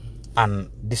 and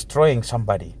destroying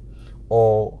somebody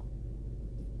or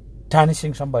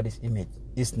tarnishing somebody's image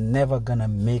is never gonna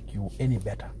make you any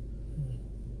better.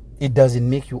 It doesn't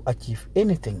make you achieve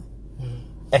anything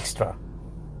extra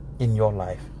in your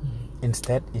life.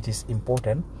 Instead, it is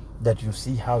important that you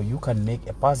see how you can make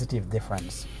a positive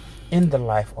difference in the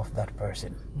life of that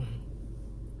person.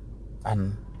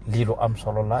 And lilo am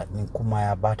solo la ni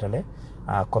kumaya batale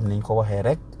comme niñ ko waxe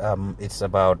rek, it's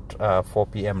about 4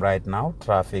 p.m. right now.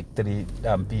 Traffic 3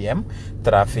 p.m.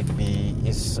 Traffic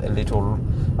is a little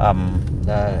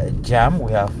jam.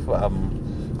 We have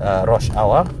rush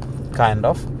hour kind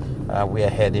of. We are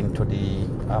heading to the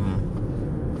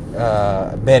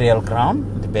burial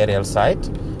ground, the burial site,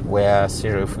 where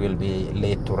Sheriff will be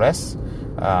laid to rest,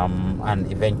 and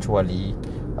eventually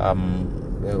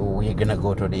we're gonna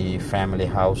go to the family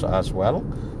house as well.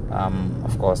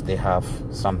 Of course, they have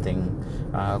something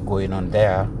going on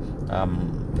there.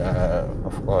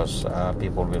 Of course,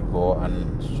 people will go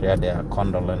and share their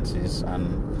condolences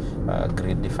and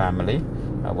greet the family.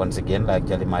 Once again, like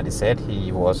Jalimadi said,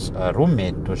 he was a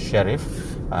roommate to Sheriff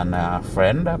and a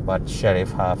friend, but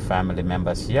Sheriff have family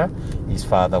members here. His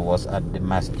father was at the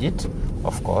masjid,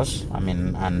 of course, I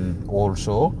mean, and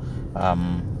also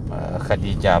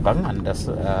Sheriff Jabang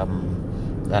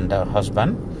and the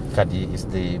husband. Kadi is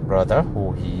the brother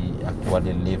who he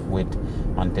actually lived with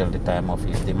until the time of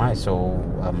his demise. So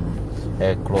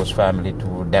a close family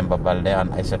to Demba Balde and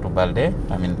Aisatu Balde,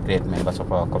 I mean, great members of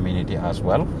our community as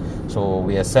well. So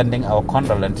we are sending our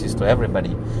condolences to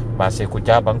everybody. Sheriff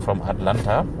Jabang from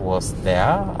Atlanta was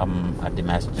there at the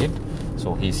masjid,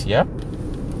 so he's here.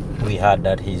 We heard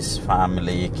that his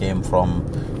family came from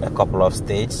a couple of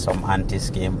states. Some aunties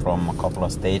came from a couple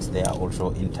of states. They are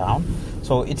also in town.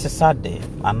 So it's a sad day.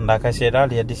 And like I said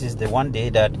earlier, this is the one day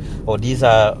that, or these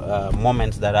are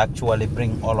moments that actually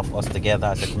bring all of us together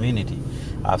as a community.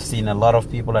 I've seen a lot of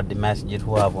people at the masjid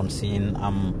who I haven't seen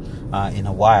in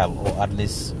a while, or at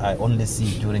least I only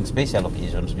see during special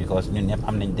occasions, because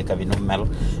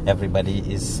everybody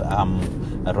is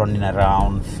running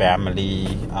around, family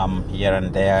here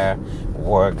and there,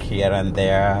 work here and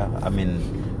there. I mean,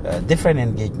 different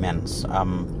engagements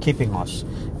keeping us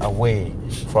away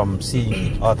from seeing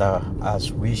each other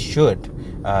as we should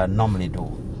normally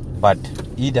do. But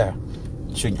either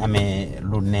suñ amé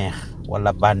lu neex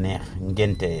wala banex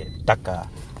ngente taka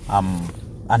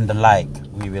and the like,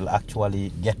 we will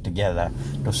actually get together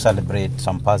to celebrate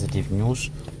some positive news,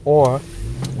 or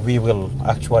we will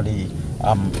actually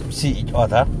see each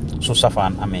other so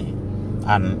safan ame.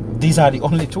 And these are the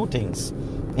only two things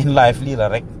in life. Lila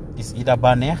rek is either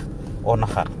banex or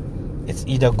nakhar. It's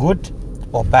either good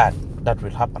or bad that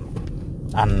will happen.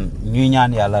 And ñuy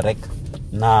ñaan yalla rek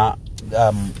na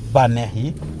banex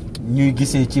yi ñuy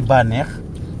gisee ci banex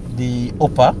di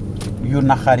ëppa yu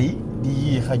naxari di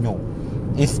yéex a ñëw.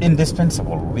 It's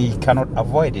indispensable. We cannot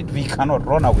avoid it. We cannot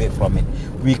run away from it.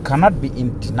 We cannot be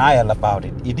in denial about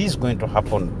it. It is going to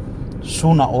happen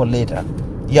sooner or later.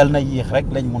 Yal na yéex rek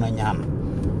lañ mëna ñaan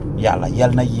yalla,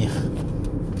 yal na yéex.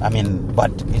 I mean,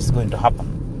 but it's going to happen.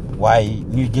 Why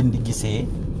ñuy gën di gisee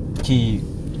ci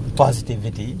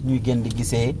positivity, ñuy gën di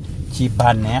gisee ci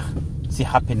banex, ci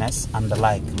happiness and the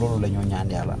like. Lolu lañu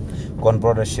ñaan yalla. Kon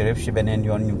brother Sheriff ci benen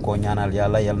yoon ñu ko ñaanal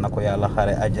yalla, yal na ko yalla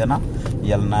xare aljana,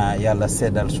 yal na yalla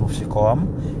sédal suuf ci kawam,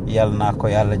 yal na ko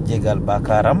yalla jégal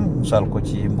bakaram, musal ko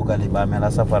ci mbugali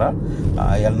bamela safara,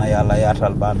 yal na yalla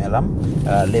yaatal bamelam,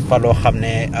 lépp loo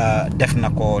xamné def na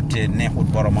ko te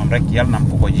neexut boromam rek yal na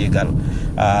ko jégal.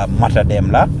 Mata dem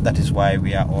la. That is why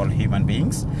we are all human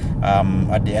beings.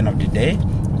 At the end of the day,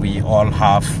 we all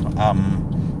have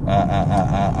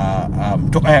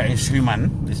to err is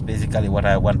human, is basically what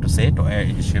I want to say. To err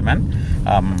is human.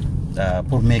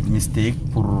 Pour make mistake,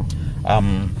 pour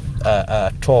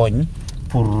tooñ,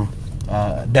 pour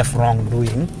def wrong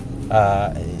doing.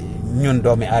 Ñun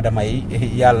doomi aadama yi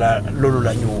yàlla loolu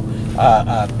la ñu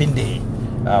bindee.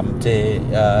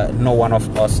 No one of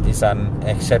us is an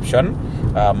exception.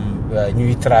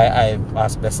 We try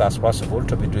as best as possible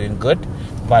to be doing good,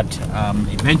 but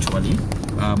eventually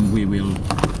we will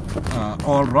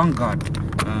all wrong God.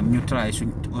 You try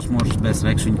osmosis best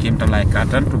direction came to like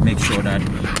to make sure that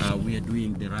we are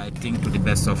doing the right thing to the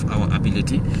best of our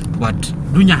ability, but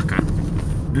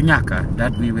dunyaka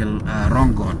that we will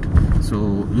wrong God.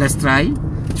 So let's try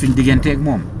suñ digganteeg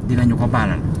moom dinañu ko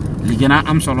baalal. Li gëna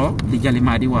am solo li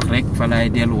jalima di wax rek fa lay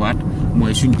delluwaat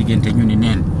mooy suñ diggante ñu ni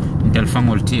neen ntel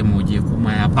fangol téemo je ku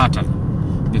maya batal,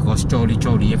 because cowli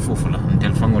yëpp foofu la.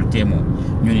 Ntel fangol téemo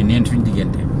ñu ni neen suñ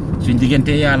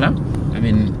diggante yàlla. I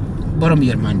mean, borom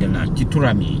yermande la ci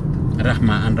turam yi,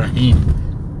 Rahma and Rahim.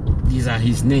 These are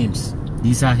his names,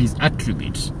 these are his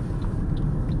attributes,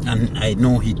 and I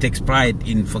know he takes pride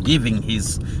in forgiving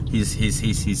his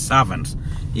servants.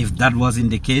 If that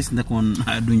wasn't the case, ndekon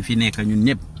duñ fi nekk ñun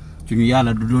ñëpp suñu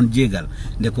yàlla du doon jégal,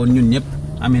 ndekon ñun ñëpp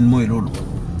amen mooy loolu.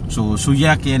 So su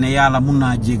yàkkee ne yàlla mun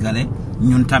naa jégale,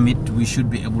 ñun tamit we should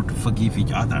be able to forgive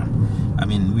each other. I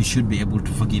mean, we should be able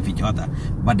to forgive each other.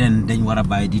 But then dañ war a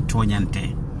bàyyi di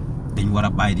tooñante,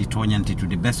 to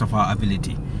the best of our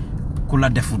ability. Ku la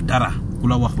deful dara, ku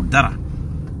la waxul dara,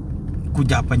 ku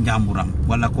jàppa njàmburam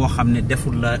wala koo xam ne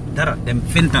deful la dara dem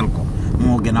fental ko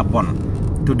moo gën a bon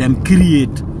to them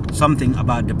create something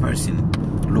about the person.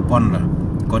 Lu bon la.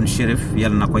 Kon Sheriff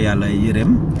yal na ko yàlla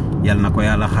yërëm, yal na ko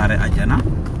yàlla xaare ajana,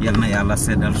 yal na yàlla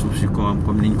seddal suuf si kawam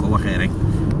comme niñ ko waxee rek.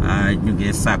 Ñu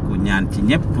ngi sàkku ñaan ci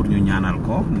ñëpp pour ñu ñaanal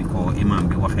ko ni ko imam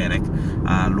bi waxee rek.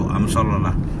 Lu am solo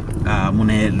la. Mu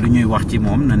ne lu ñuy wax ci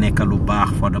moom na nekk lu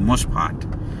baax for the most part.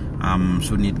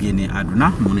 Su nit génnee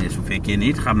àdduna mu ne su fekkee ne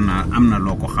it xam na am na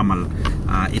loo ko xamal,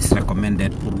 it's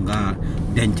recommended pour nga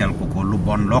dencal ko lu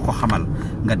bon loo ko xamal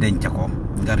nga denc ko,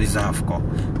 nga reserve ko,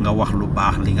 nga wax lu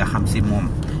baax li nga xam si moom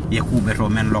yeku beto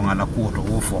men lo nga la kuoto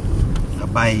wofo nga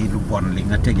bàyyi lu bon li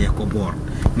nga tegee ko boor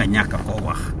nga ñàkk ko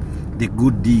wax. The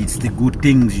good deeds, the good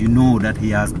things you know that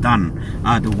he has done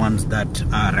are the ones that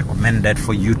are recommended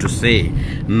for you to say,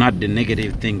 not the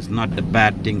negative things, not the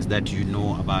bad things that you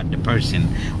know about the person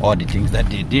or the things that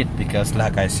they did, because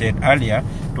like I said earlier,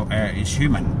 to err is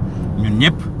human. Ñun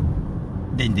ñëpp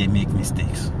dañ dee make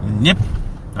mistakes. Ñun ñëpp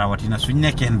rawatina suñ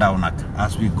nekkee ndaw nag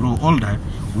as we grow older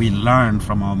we learn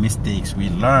from our mistakes, we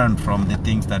learn from the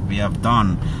things that we have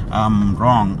done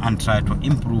wrong and try to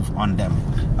improve on them.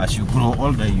 As you grow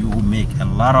older you make a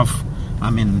lot of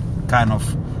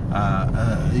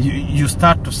you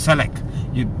start to select,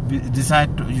 you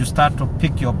start to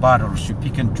pick your battles, you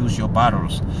pick and choose your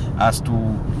battles as to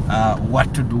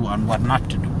what to do and what not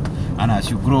to do. And as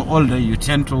you grow older you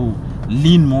tend to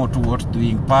lean more towards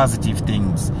doing positive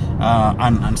things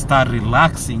and start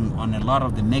relaxing on a lot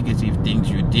of the negative things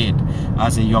you did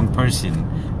as a young person.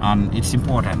 And it's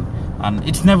important, and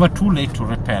it's never too late to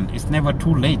repent, it's never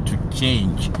too late to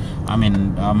change. I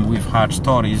mean, we've heard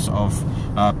stories of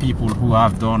people who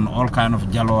have done all kind of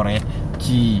jalore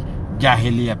ki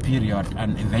Jahiliya period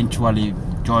and eventually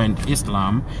joined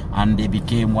Islam, and they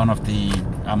became one of the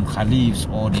caliphs,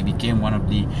 or they became one of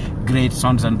the great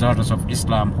sons and daughters of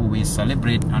Islam who we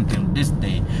celebrate until this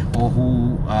day, or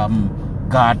who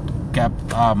God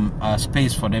kept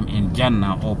space for them in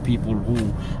Jannah, or people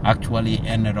who actually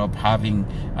ended up having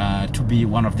to be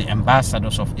one of the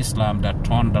ambassadors of Islam that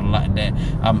turned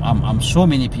so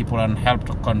many people and helped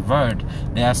to convert.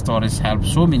 Their stories helped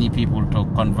so many people to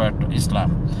convert to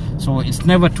Islam. So it's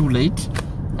never too late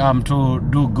to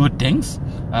do good things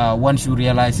once you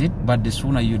realize it, but the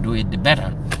sooner you do it the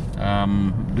better.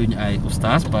 Duñ ay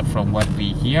ustaas, but from what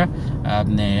we hear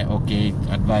ne okay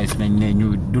advice nañ ne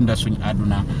ñu dunda suñ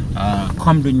aduna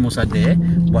comme duñ musa dee,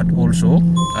 but also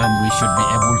we should be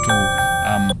able to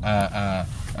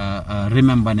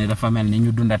remember ne dafa mel ni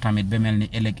ñu dunda tamit ba mel ni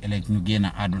ëllëg ñu génn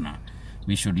aduna.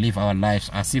 We should live our lives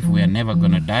as if we are never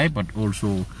gonna die, but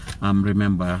also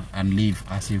remember and live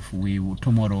as if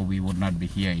tomorrow we would not be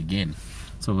here again.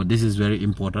 So this is very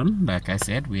important. Like I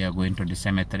said, we are going to the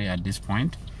cemetery at this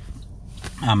point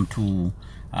to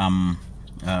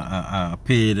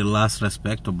pay the last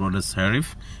respect to Brother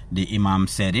Sheriff. The Imam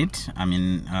said it. I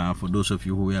mean, for those of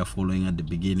you who were following at the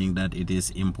beginning, that it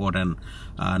is important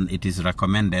and it is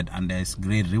recommended, and there is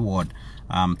great reward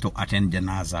to attend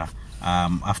Janaza.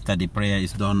 After the prayer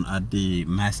is done at the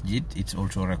masjid, it's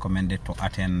also recommended to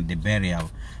attend the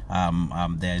burial.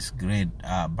 There is great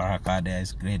barakah, there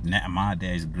is great ni'mah,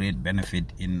 there is great benefit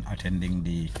in attending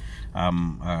the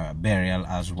burial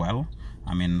as well.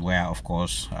 I mean, where of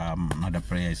course another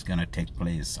prayer is going to take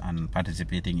place, and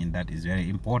participating in that is very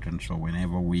important. So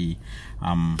whenever we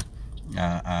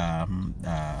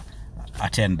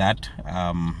attend that,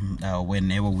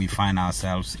 whenever we find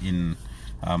ourselves in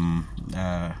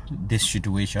this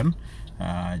situation,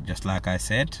 just like I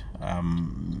said,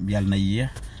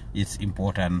 it's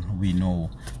important we know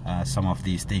some of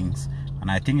these things. And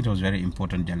I think it was very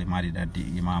important, Jalimari, that the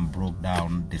Imam broke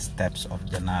down the steps of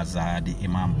Janaza. The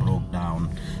Imam broke down,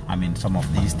 I mean, some of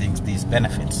these things, these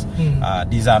benefits.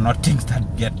 These are not things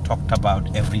that get talked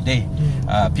about every day.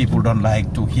 People don't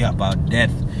like to hear about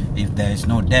death if there is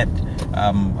no death,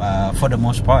 for the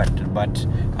most part. But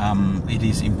it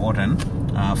is important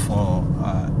for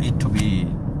it to be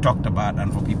talked about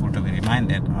and for people to be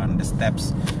reminded on the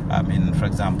steps. I mean, for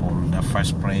example, the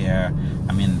first prayer,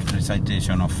 I mean,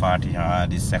 recitation of Fatiha,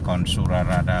 the second surah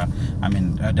rather, I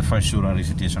mean, the first surah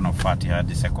recitation of Fatiha,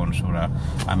 the second surah,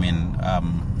 I mean,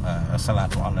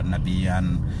 Salatu ala Nabi,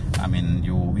 and I mean,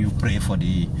 you pray for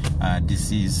the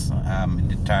deceased in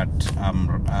the third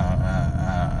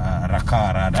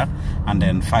rakah rather, and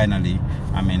then finally,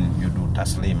 I mean, you do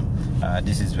taslim.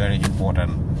 This is very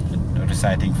important,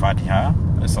 reciting Fatiha,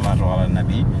 Salatu ala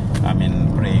Nabi, I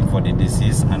mean, praying for the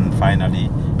deceased, and finally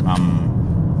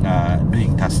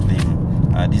doing taslim.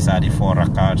 These are the 4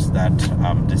 rakats that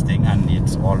this thing, and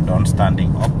it's all done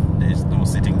standing up. There is no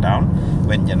sitting down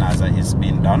when janaza is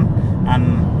being done.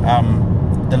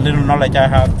 And the little knowledge I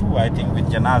have too, I think with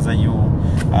janaza,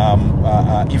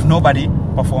 if nobody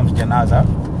performs janaza,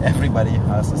 everybody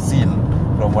has seen,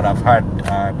 from what I've heard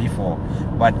before.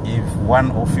 But if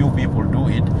one or few people do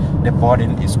it, the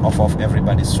burden is off of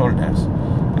everybody's shoulders.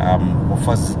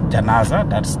 First janaza,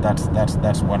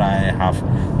 that's what I have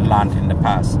learned in the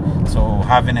past. So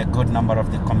having a good number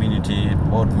of the community,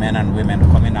 both men and women,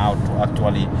 coming out to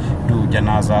actually do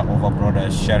janaza over Brother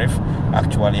Sheriff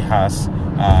actually has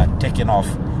taken off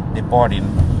the burden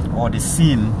or the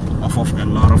sin off of a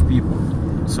lot of people.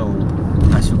 So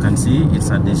as you can see,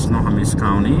 it's at the Snohomish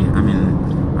County. I mean,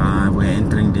 we're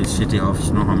entering the city of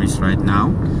Snohomish right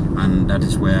now, and that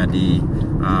is where the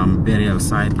burial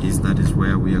site is. That is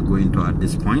where we are going to at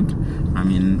this point. I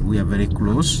mean, we are very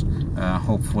close.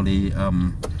 Hopefully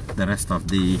the rest of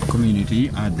the community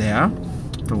are there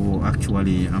to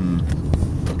actually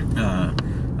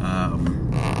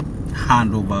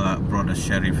hand over Brother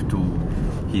Sheriff to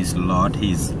his Lord,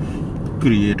 his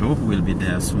Creator, who will be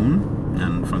there soon.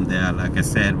 And from there, like I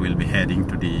said, we'll be heading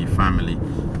to the family.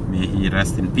 May he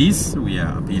rest in peace. We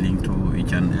are appealing to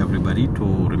each and everybody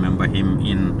to remember him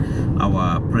in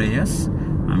our prayers.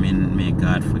 I mean, may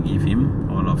God forgive him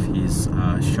all of his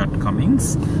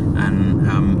shortcomings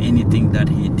and anything that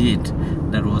he did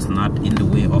that was not in the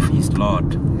way of his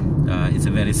Lord. It's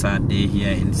a very sad day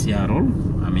here in Seattle.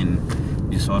 I mean,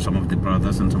 we saw some of the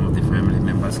brothers and some of the family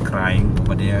members crying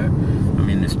over there. I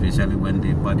mean, especially when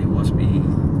the body was being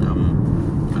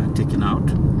taken out.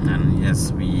 And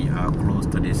yes, we are close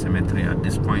to the cemetery at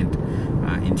this point,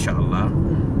 inshallah.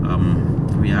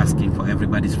 We are asking for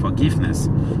everybody's forgiveness,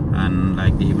 and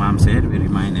like the Imam said, we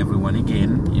remind everyone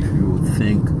again, if you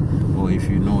think or if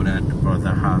you know that the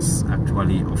brother has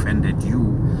actually offended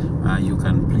you, you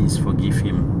can please forgive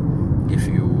him. If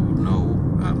you know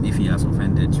if he has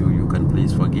offended you, you can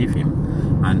please forgive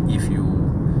him. And if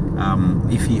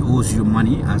he owes you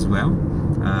money as well,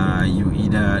 you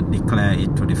either declare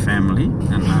it to the family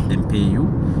and have them pay you,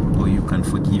 or you can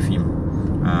forgive him.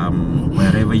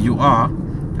 Wherever you are,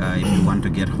 if you want to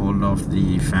get hold of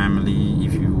the family,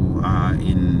 if you are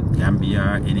in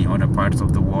Gambia, any other parts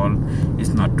of the world, it's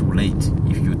not too late.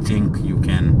 If you think you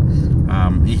can,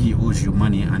 if he owes you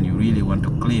money and you really want to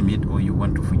claim it or you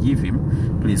want to forgive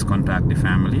him, please contact the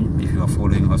family. If you are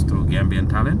following us through Gambian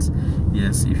Talents,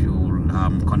 yes, if you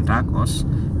contact us,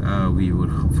 we will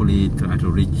hopefully try to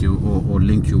reach you or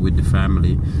link you with the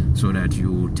family so that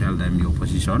you tell them your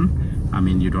position. I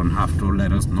mean, you don't have to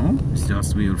let us know. It's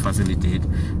just we will facilitate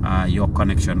your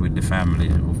connection with the family.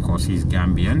 Of course, he's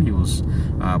Gambian. He was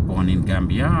born in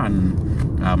Gambia,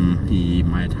 and he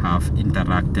might have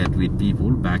interacted with people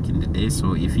back in the day.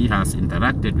 So if he has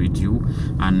interacted with you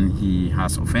and he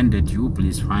has offended you,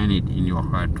 please find it in your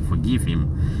heart to forgive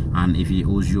him. And if he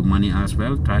owes you money as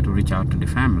well, try to reach out to the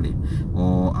family.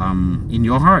 Or in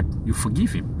your heart, you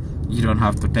forgive him. You don't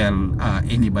have to tell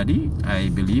anybody. I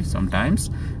believe sometimes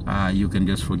you can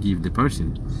just forgive the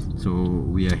person. So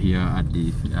we are here at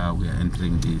the we are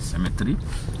entering the cemetery,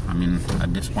 I mean,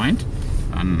 at this point,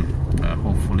 and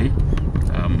hopefully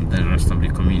the rest of the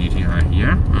community are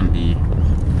here, and the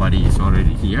body is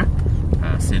already here.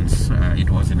 Since it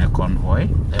was in a convoy,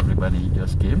 everybody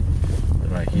just came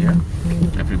right here.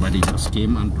 Everybody just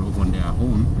came and drove on their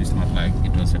own. It's not like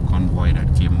it was a convoy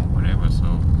that came or whatever.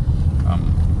 So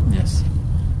yes,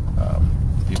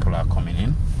 people are coming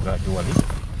in gradually.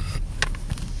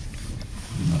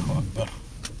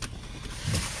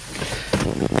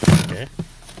 Okay.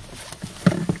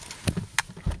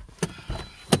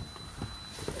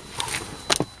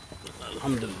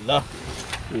 Alhamdulillah,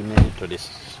 we made it to this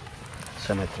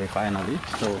cemetery finally.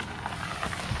 So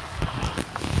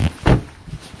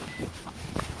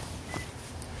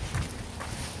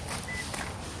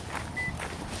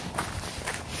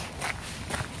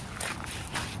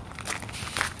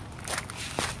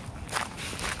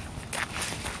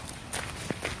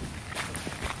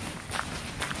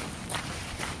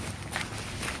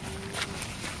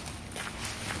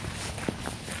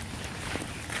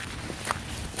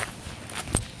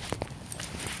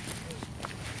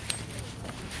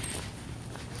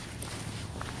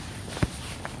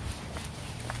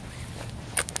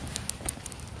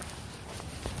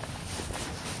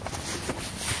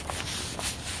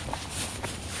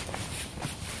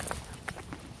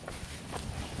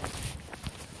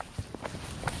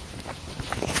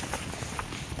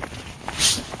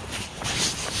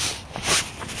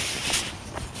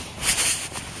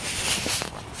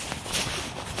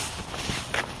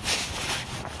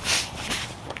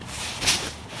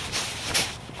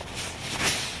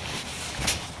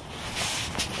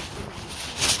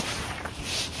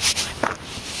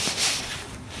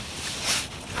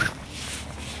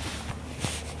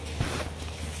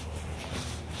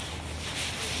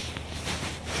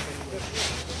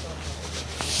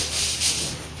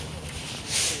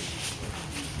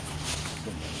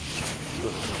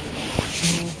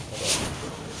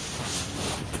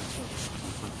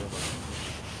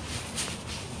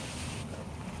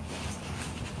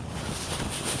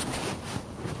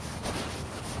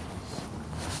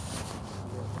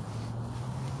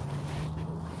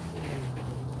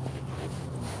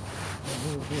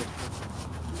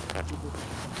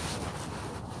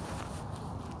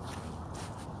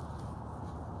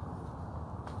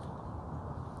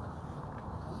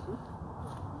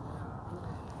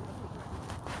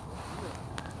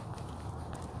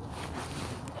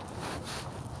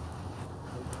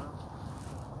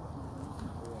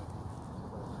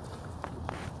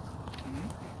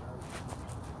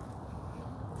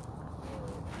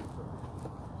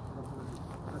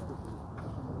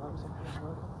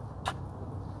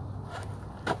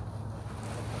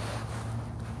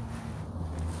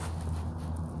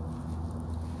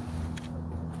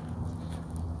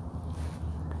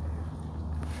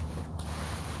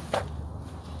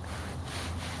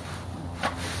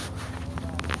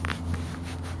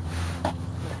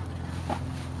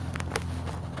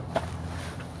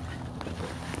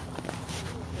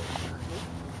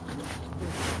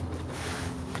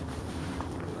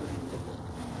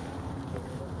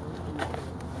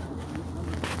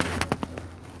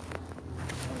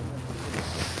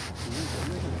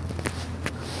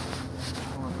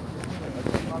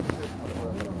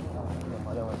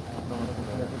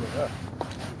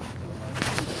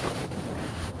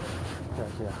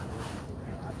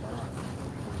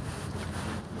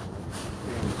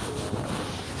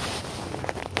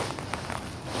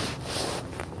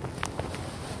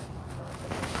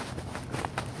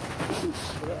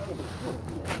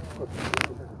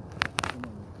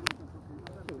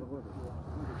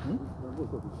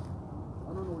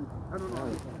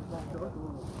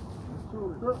So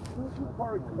the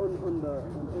park on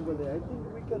over there, I think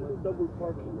we can do double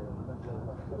parking.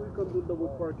 We can do double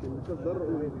parking because that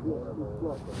road is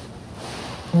blocked.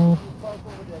 You park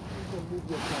over there, you can move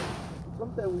your car.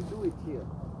 Sometimes we do it here.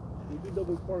 We do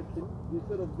double parking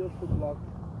instead of just to block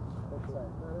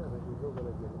outside.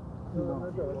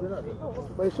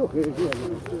 But it's okay, yeah.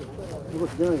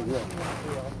 Because there is, yeah.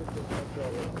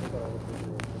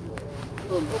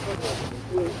 We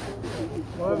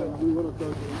want to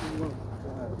talk to you.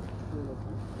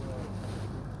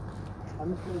 I'm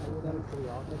just going to go down to the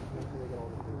office and make sure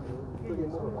they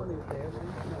get all the things.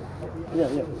 Yeah.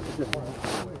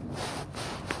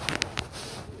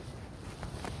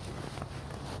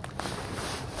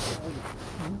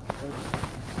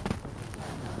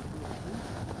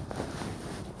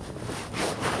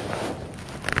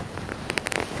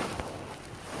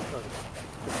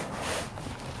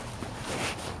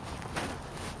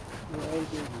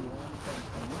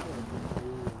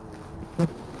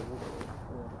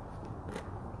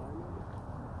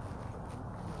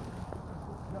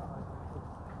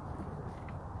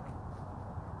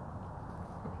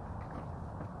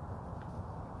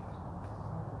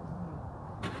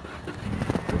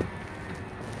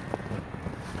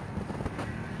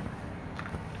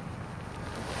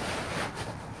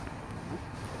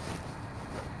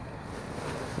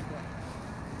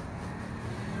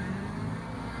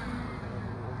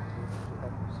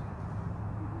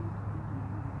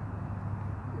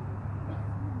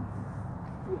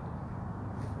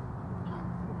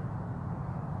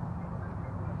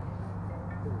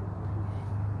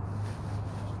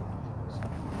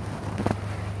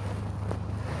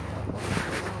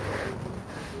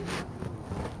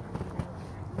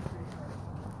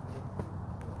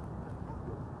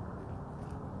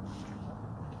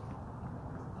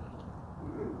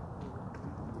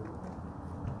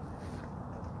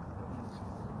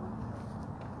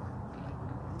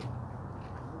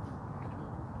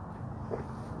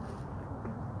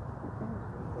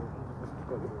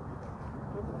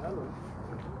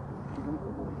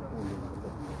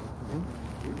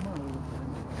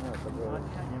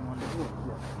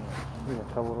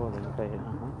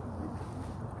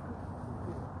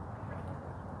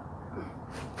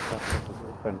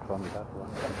 Different from that one.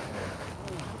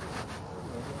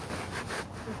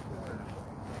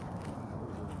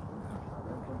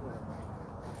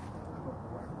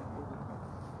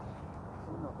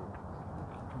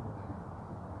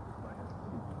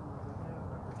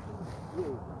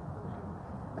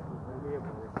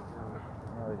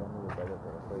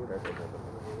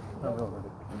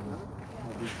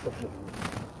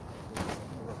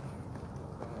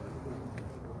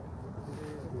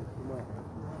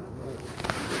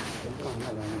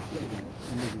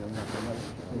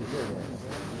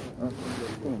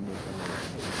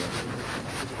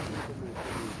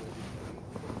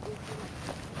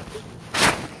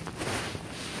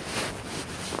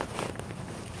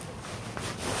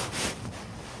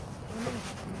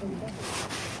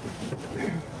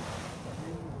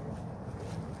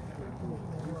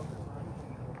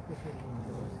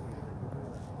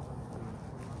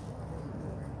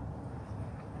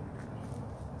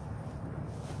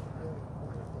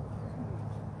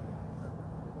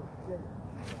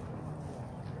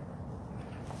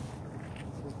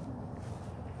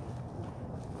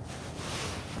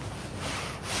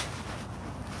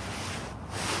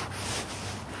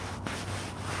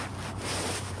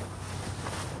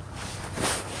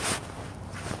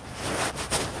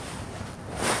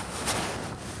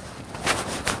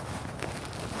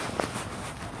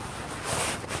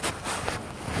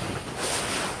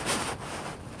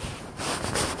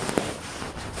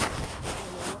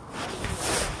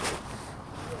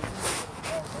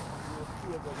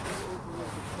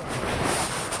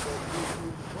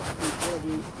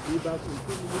 Be back in 2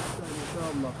 minutes time,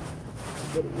 inshallah.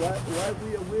 But while we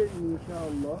are waiting,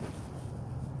 inshallah,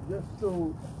 just to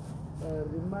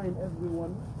remind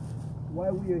everyone why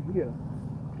we are here.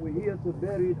 We're here to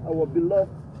bury our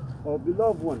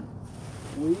beloved one.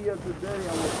 We're here to bury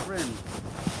our friend.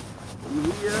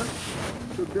 We're here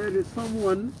to bury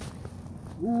someone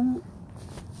who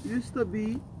used to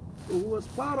be, who was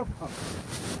part of us.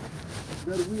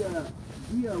 That we are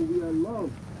here, we are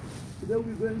loved. Today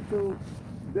we're going to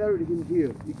bury him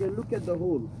here. You can look at the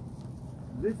hole.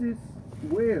 This is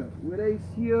whether it's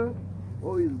here,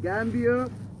 or it's Gambia,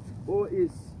 or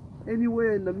it's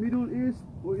anywhere in the Middle East,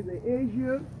 or in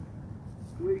Asia,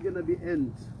 we're gonna be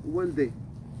end one day.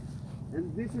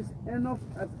 And this is enough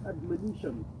as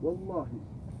admonition. Wallahi,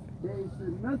 there is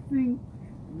nothing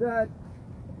that,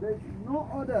 there's no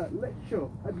other lecture,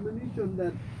 admonition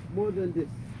that more than this.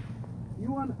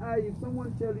 You and I, if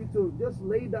someone tell you to just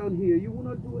lay down here, you will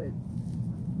not do it.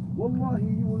 Wallahi,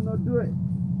 you will not do it.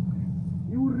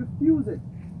 You will refuse it.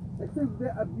 Except they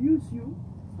abuse you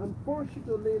and force you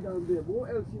to lay down there. But what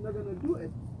else you're not going to do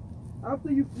it?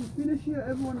 After you finish here,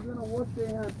 everyone's going to wash their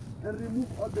hands and remove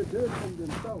all the dirt from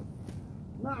themselves.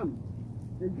 Naam.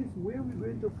 And this is where we're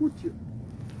going to put you.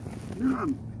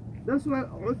 Naam. That's why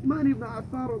Uthman ibn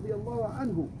Affan radiallahu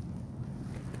anhu,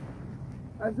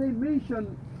 as I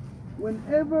mentioned,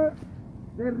 whenever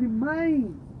they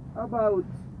remind about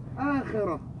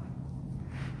Akhirah,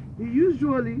 he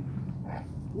usually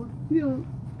would feel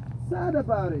sad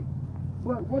about it.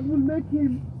 But what will make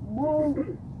him more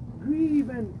grieve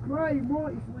and cry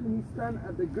more is when he stands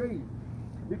at the grave.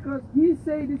 Because he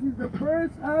say this is the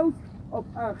first house of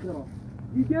Akhirah.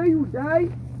 The day you die,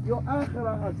 your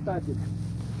Akhirah has started.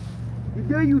 The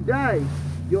day you die,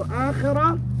 your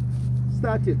Akhirah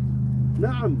started.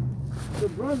 Naam. So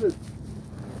brothers,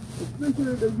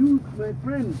 especially the youth, my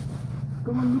friends,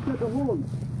 come and look at the hall.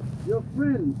 Your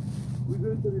friend, we're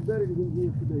going to be buried in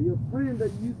here today. Your friend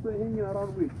that you used to hang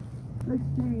around with. Let's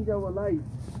change our life.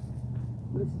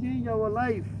 Let's change our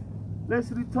life.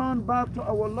 Let's return back to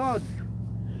our Lord.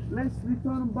 Let's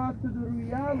return back to the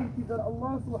reality that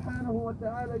Allah subhanahu wa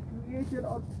ta'ala created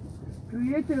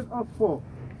us for.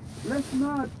 Let's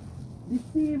not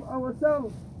deceive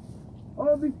ourselves.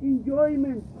 All this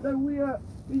enjoyment that we are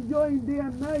enjoying day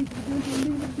and night, we're going to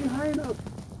leave it behind us.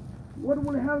 What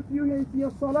will help you is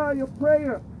your salah, your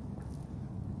prayer,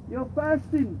 your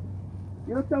fasting,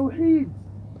 your tawheed,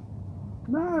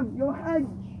 naam, your hajj,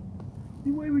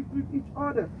 the way we treat each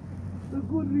other, the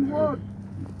good reward.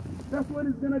 That's what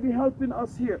is going to be helping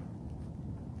us here.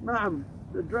 Naam,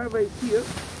 the driver is here.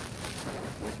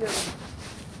 We can,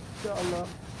 inshallah,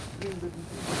 bring the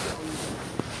inshallah.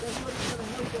 That's what is going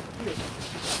to help us here.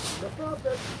 The Prophet,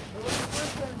 the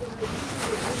first time that we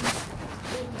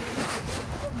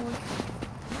someone,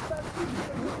 he started teaching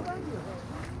them his language.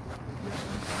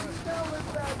 He tell us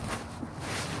that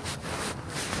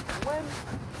when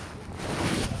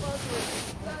the Prophet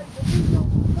died, the people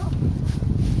will come.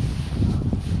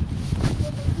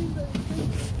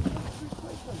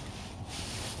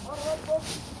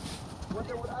 What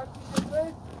they would ask you to say,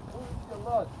 who is your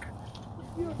Lord?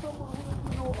 If you're someone who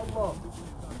doesn't know Allah,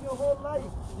 in your whole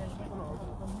life,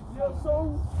 your soul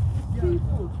is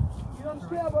peaceful. You don't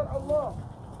care about Allah.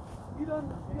 You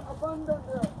abandon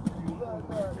the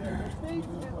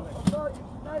statement of Allah. You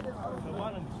deny that I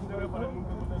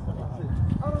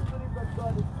don't believe that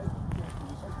God is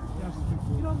existent.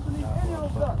 You don't believe any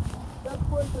of that. That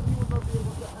question you will not be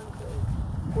able to answer it.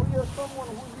 Or you're someone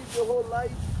who lives your whole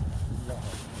life.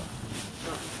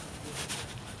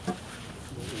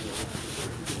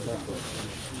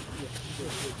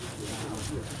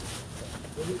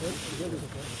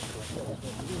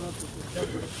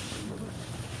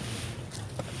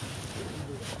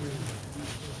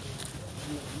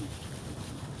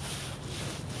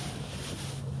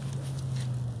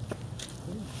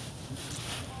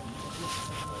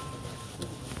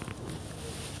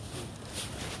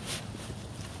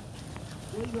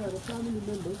 These are the family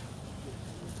members.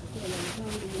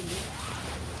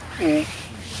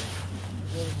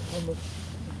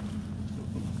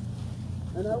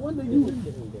 And I want the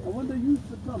youth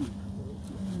to come.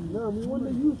 Now we want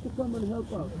the youth to come and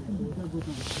help out.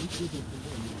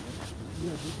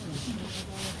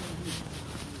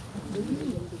 The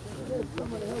youth, yes,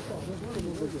 come and help out.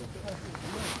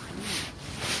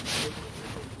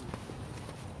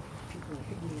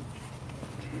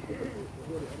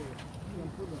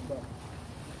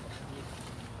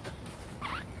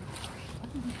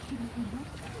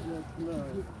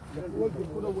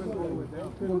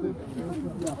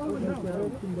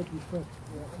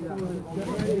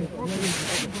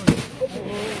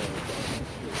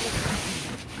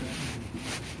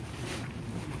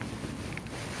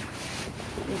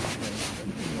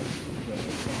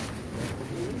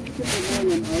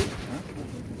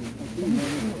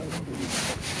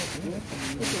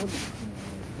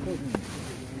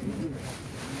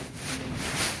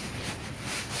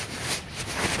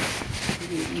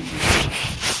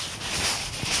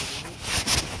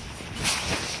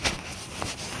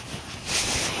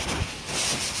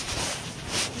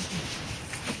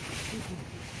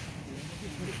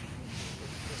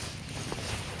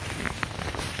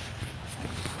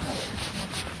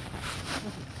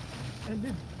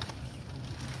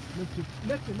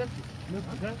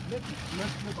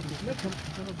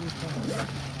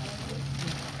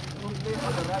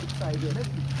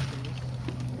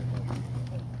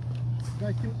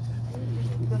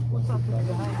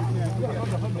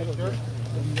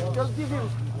 Just give him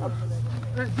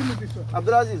Give me this one.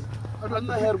 Abdulaziz, am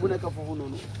na xeer bu nekk foofu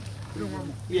noonu.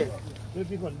 Yeah.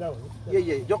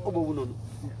 Yeah, jox ko boobu noonu.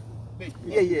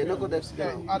 Yeah, na ko def si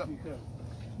gannaaw.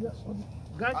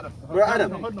 Bro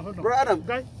Adam.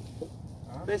 Guy.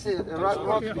 They say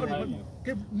rock.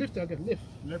 Keep lift again. Lift.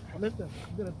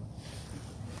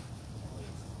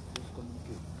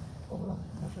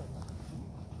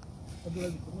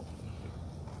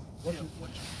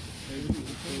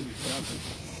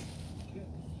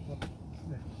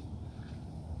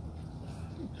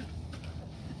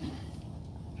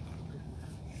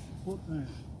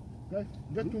 Guys,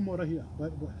 get 2 more right here.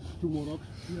 2 more rocks.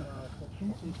 Yeah.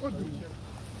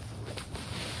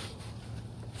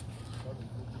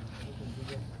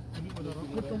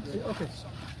 Okay.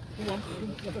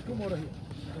 2 more right here.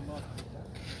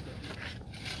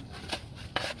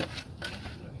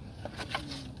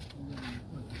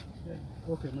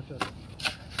 Okay, mashallah.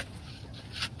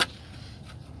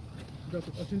 That's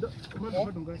it. I think that.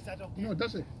 No,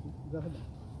 that's it.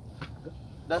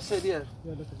 That's it, yeah.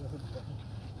 Yeah, that's it.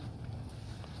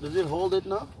 Does it hold it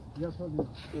now? Yes, hold it.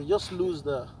 Yeah, just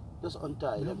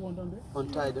untie You have them. one down there?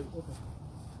 Untie them. Okay.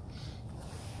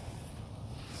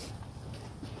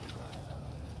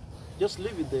 Just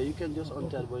leave it there. You can just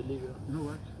untie it, but leave it. You know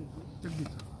what? Take this.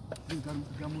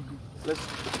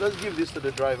 Let's give this to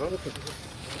the driver.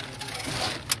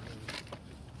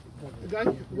 Guys,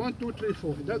 1, 2, 3,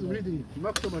 4. That's reading.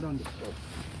 Mark somewhere down there.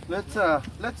 Let's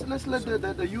let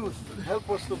the youth help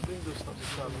us to bring the stuff.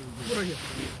 Put it here.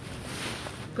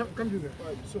 Come to there.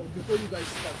 So before you guys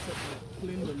start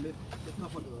clean the lid, the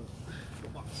cover the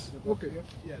box. Okay.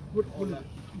 Yeah. Go to there.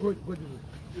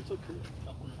 It's okay.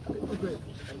 Okay.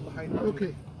 Behind you.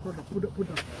 Okay. Put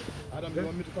that. Adam, you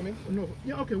want me to come in? No.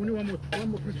 Yeah, okay. We need one more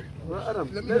picture. Well, Adam,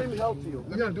 let him help you.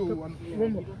 Let me do one.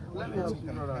 One more. Let me help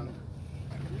you.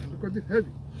 Because it's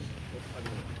heavy.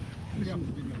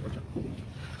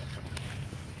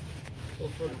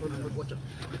 Watch out.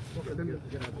 Okay, then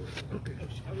get out. Okay.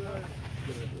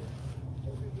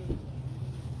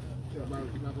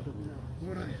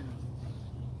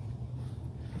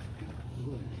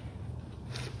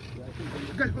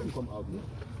 Guys, come out.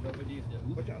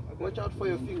 Watch out for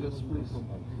your fingers, please.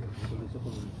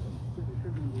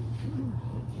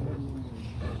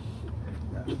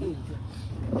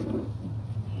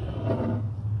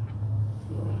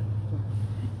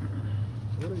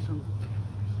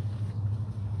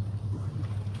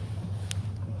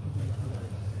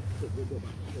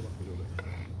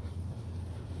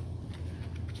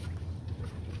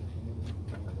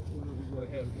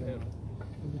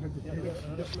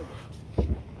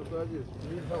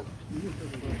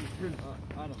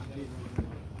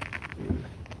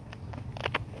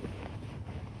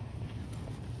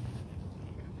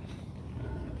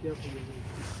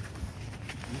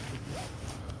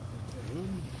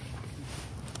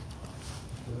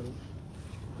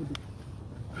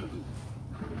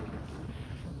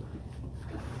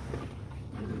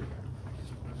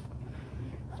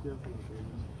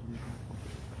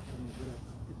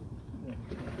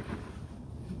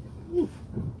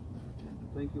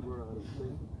 Thank you, brother.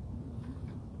 Thank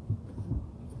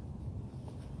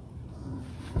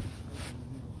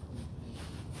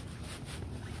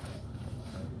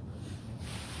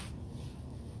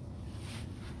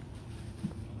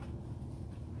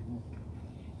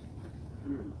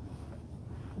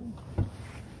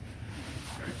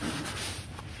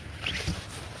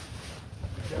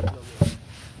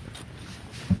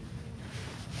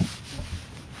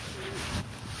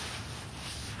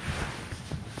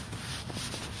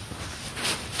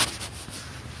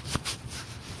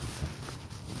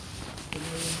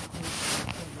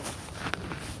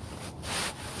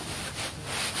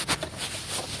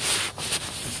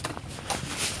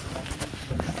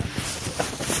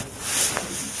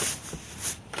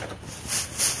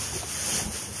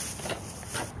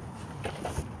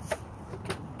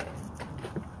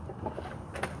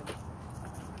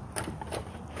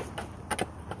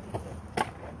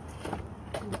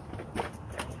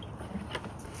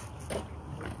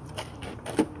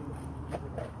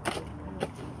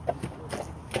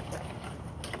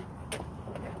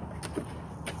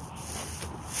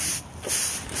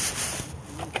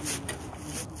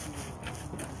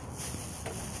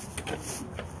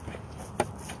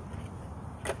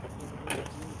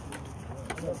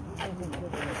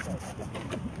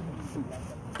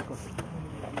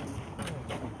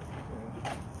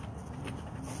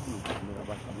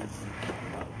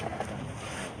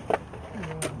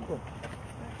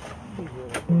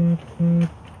you.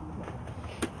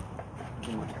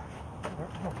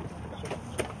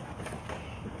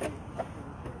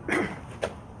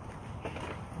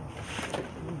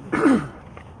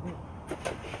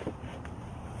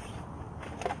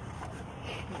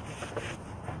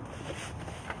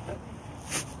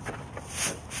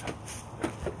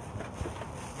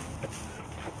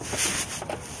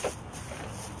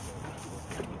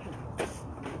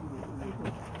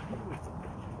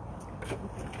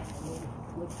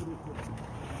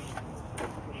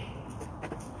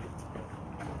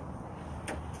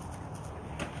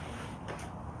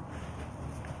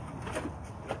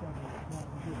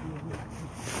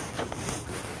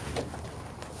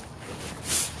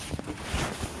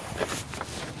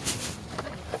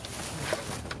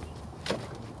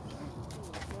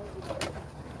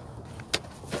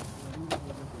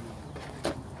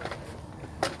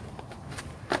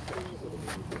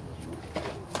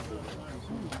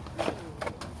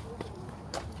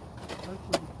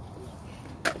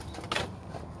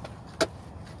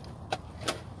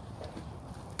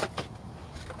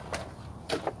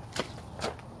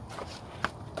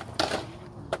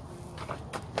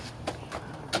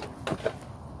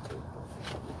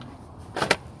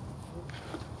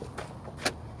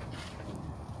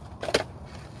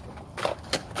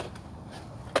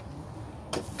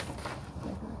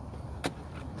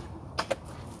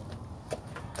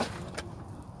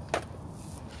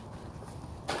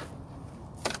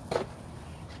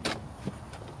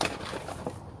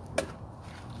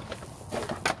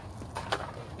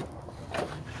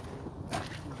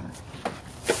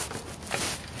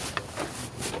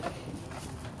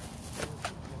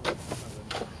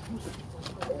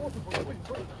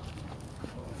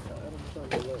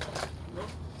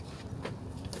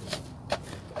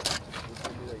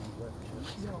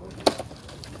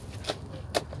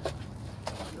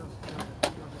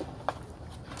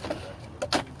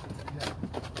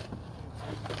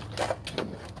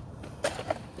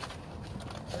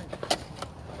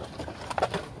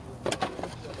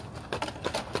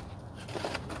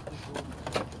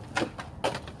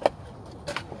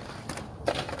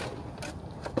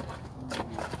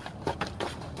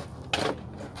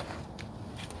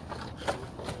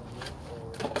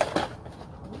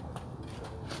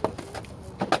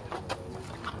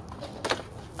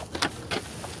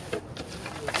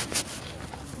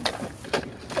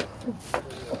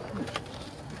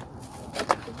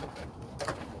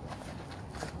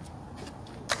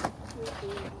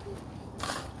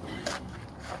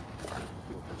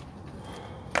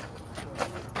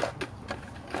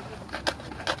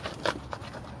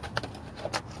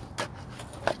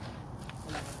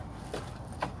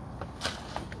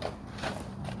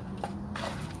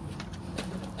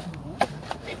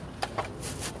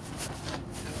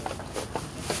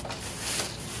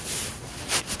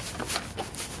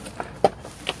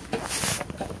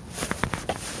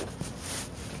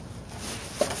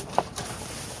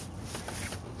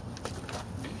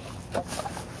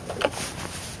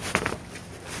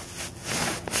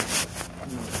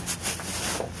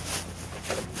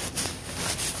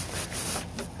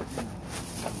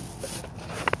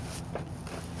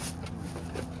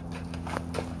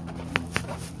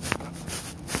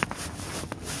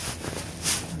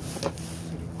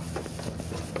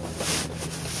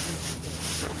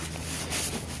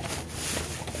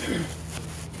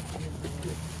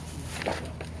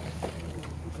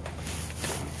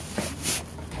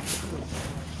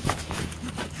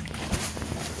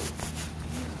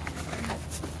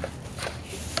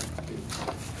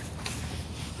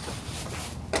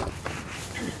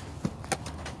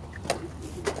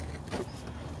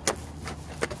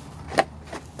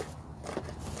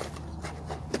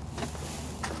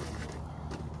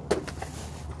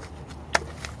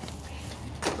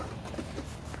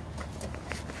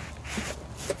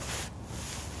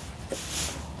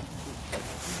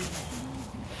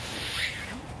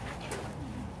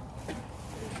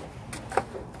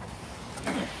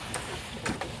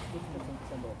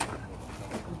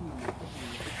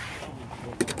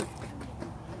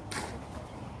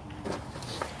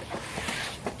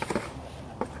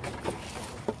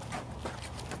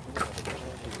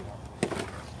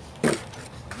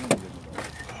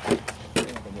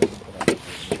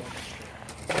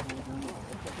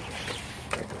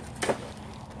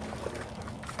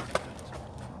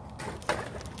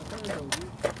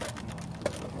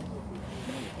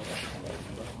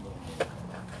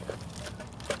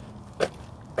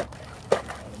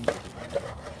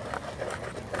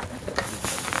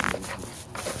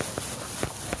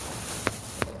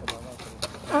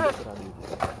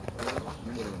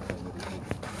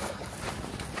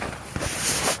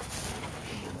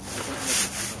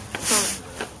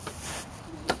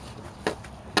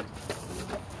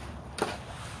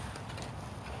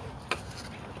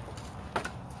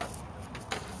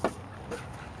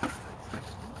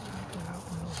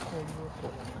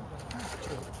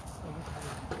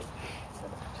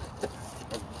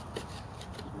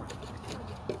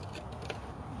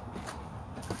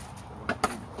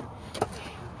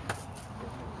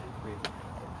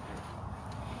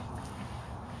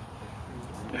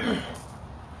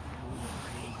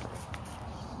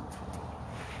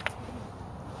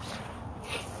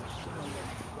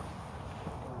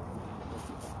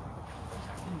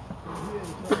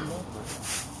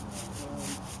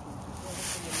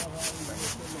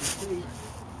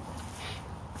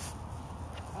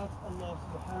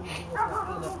 subhanahu wa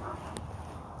ta'ala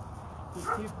to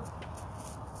keep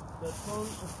the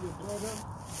tongue of your brother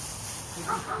to be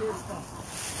steadfast,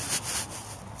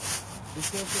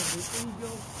 because of the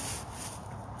angels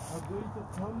are going to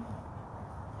come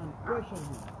and question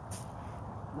him.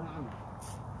 Na'am.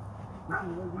 This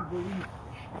is what we believe,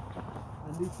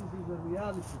 and this is a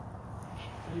reality.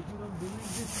 And if you don't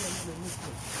believe this, you are not a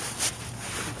Muslim.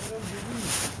 If you don't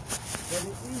believe that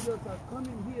the angels are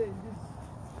coming here in this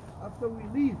after we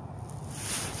leave,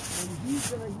 and he's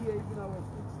gonna hear even our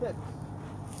footsteps.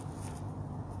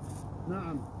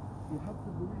 Na'am. You have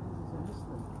to believe this as a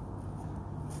Muslim.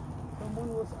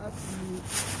 Someone was asking me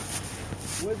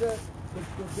whether the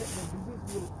disease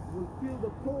will feel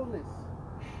the coldness.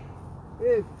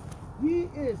 If he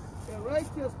is a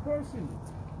righteous person,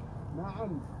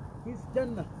 na'am, his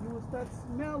Jannah, he will start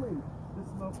smelling the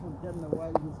smoke from Jannah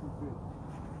while he's with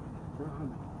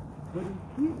na'am. But if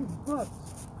he is not,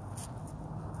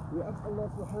 we ask Allah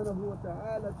subhanahu wa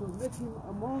ta'ala to let him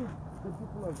among the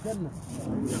people of Jannah.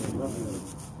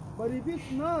 But if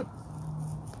it's not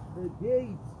the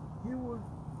gate, he will,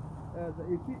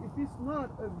 if it's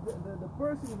not, the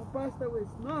person who passed away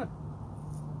is not,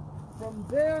 from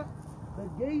there, the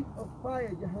gate of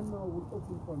fire, Jahannam, will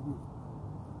open from him.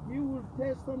 He will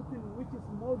taste something which is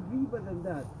more deeper than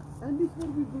that. And this is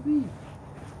what we believe.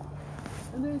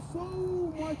 And there's so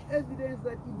much evidence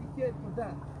that indicates for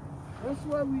that. That's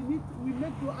why we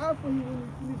make dua for him when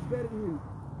we finish burying him,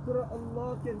 so that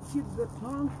Allah can keep the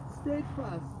tongue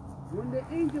steadfast. When the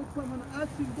angels come and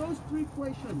ask him those three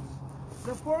questions.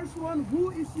 The first one,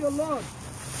 who is your Lord?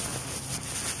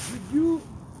 Did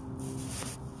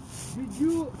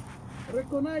you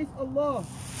recognize Allah?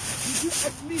 Did you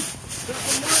admit that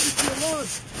Allah is your Lord?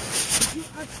 Did you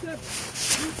accept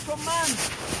His command?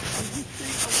 Did you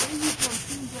stay away from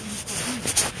things that He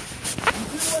forbids? Did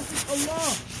you worship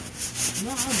Allah?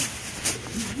 Na'am.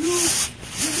 Did you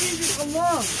believe in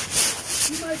Allah?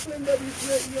 You might claim that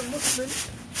you're Muslim,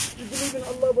 you believe in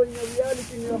Allah, but in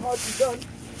reality in your heart you don't.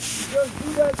 You just do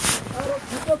that out of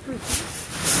hypocrisy,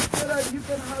 so that you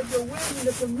can have your way in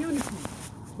the community.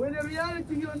 When in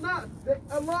reality you're not.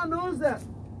 Allah knows that.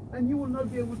 And you will not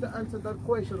be able to answer that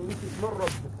question, which is Marrab,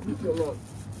 who is your Lord?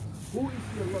 Who is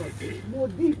your Lord? It's more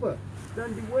deeper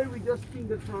than the way we just think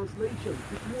the translation.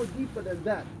 It's more deeper than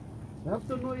that. You have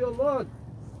to know your Lord,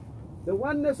 the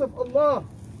oneness of Allah.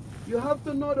 You have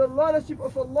to know the lordship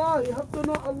of Allah. You have to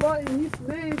know Allah in His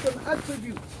names and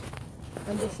attributes.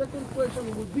 And the second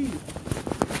question would be,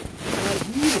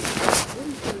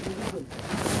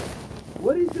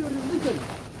 what is your religion?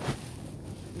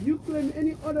 You claim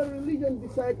any other religion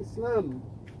besides Islam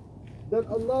that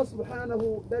Allah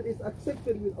subhanahu, that is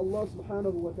accepted with Allah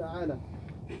subhanahu wa ta'ala.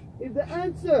 If the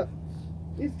answer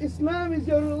is Islam is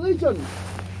your religion,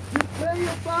 you pray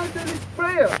your 5 days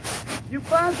prayer, you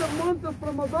fast the month of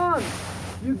Ramadan,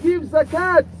 you give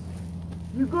zakat,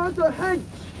 you go to Hajj,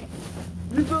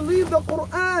 you believe the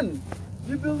Quran,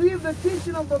 you believe the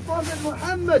teaching of the Prophet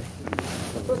Muhammad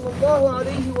sallallahu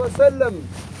alayhi wa sallam,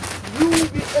 you will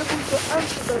be able to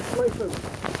answer that question.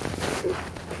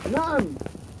 Naam.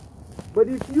 But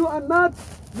if you are not,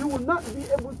 you will not be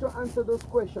able to answer those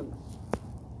questions.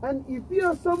 And if you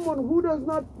are someone who does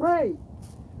not pray,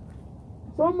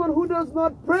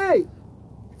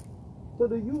 to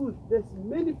the youth, there's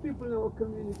many people in our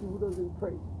community who doesn't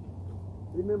pray.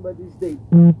 Remember this day.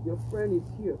 Your friend is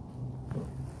here.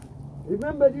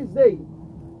 Remember this day.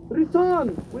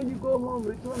 Return when you go home.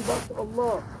 Return back to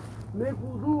Allah. Make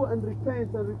wudu and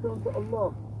repent and return to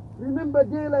Allah. Remember a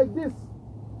day like this.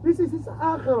 This is his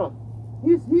akhirah.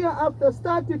 He's here after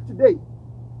started today.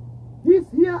 He's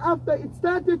here after it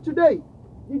started today.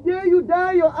 The day you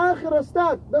die, your akhirah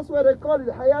start. That's why they call it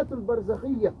Hayatul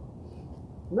Barzakhiyah.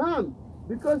 Naam.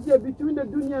 Because you're between the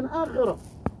dunya and akhirah.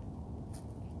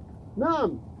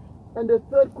 Naam. And the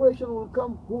third question will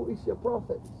come, who is your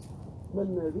prophet?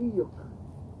 Man nabiyuk.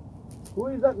 Who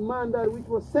is that man that which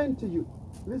was sent to you?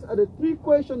 These are the three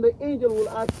questions the angel will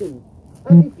ask him.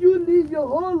 And if you live your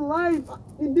whole life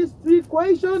in these three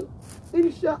questions,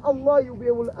 inshallah you'll be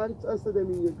able to answer them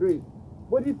in your grave.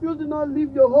 But if you do not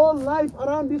live your whole life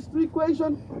around these three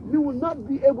questions, you will not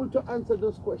be able to answer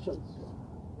those questions.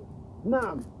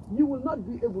 Naam, you will not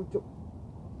be able to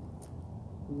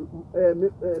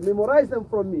memorize them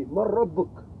from me. Man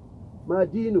rabbuk, ma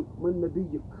dinuk, man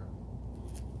nabiyuk.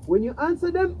 When you answer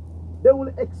them, they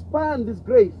will expand this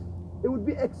grave. It will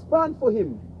be expand for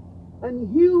him. And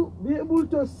he'll be able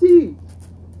to see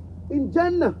in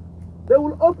Jannah. They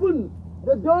will open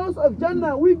the doors of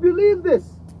Jannah. We believe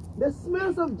this. The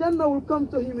smells of Jannah will come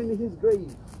to him in his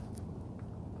grave.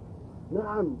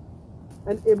 Naam.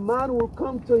 and a man will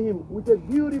come to him with a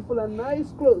beautiful and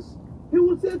nice clothes. He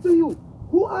will say to you,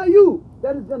 who are you?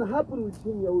 That is going to happen with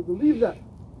him. You will believe that.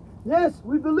 Yes,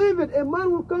 we believe it. A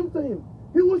man will come to him.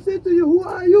 He will say to you, who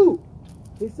are you?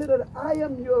 He said that I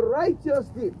am your righteous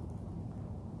deed.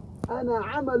 Ana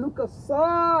amaluka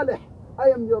salih. I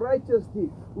am your righteous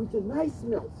deed, with a nice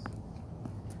smells.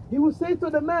 He will say to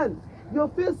the man, your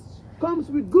face comes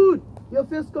with good. Your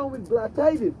face comes with glad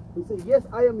tidings. He said, yes,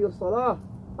 I am your salah.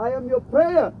 I am your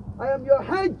prayer. I am your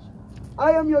hajj.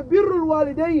 I am your birrul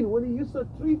walidain. When you used to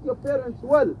treat your parents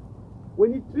well.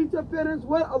 When you treat your parents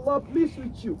well, Allah pleased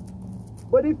with you.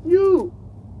 But if you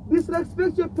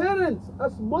disrespect your parents,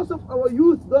 as most of our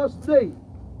youth does today,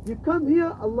 you come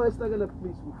here, Allah is not going to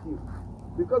please with you.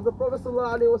 Because the Prophet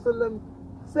ﷺ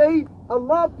said,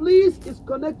 Allah please is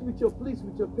connect with your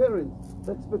parents.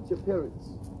 Respect your parents.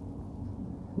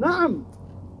 Naam.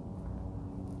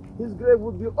 His grave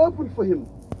will be open for him.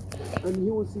 And he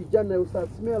will see Jannah, he will start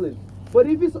smelling. But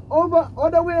if it's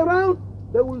other way around,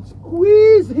 they will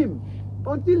squeeze him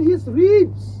until his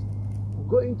ribs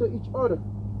go into each other.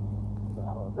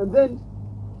 And then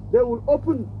they will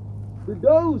open the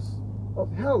doors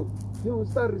of hell. He will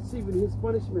start receiving his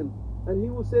punishment. And he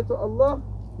will say to Allah,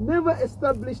 never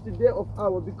establish the day of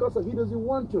our, because he doesn't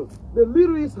want to. The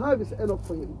little he have is enough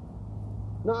for him.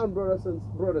 Now, brothers,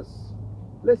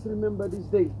 let's remember this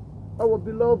day. Our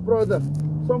beloved brother,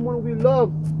 someone we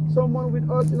love, someone with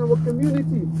us in our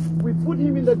community. We put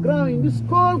him in the ground, in this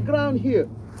cold ground here.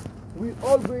 We're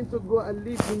all going to go and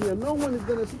leave him here. No one is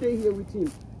going to stay here with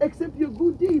him, except your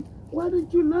good deed. Why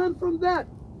don't you learn from that?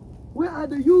 Where are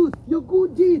the youth? Your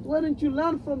good deed, why don't you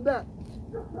learn from that?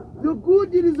 Your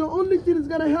good deed is the only thing that's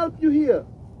going to help you here.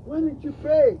 Why don't you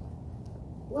pray?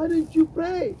 Why don't you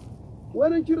pray? Why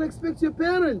don't you respect your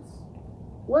parents?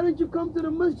 Why don't you come to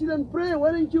the masjid and pray?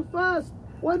 Why don't you fast?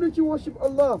 Why don't you worship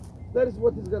Allah? That is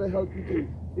what is going to help you do.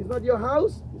 It's not your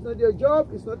house, it's not your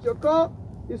job, it's not your car,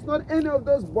 it's not any of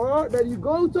those bars that you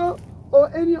go to,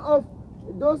 or any of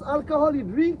those alcohol you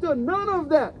drink to, none of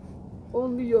that.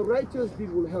 Only your righteous deed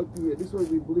will help you here. This is what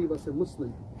we believe as a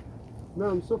Muslim.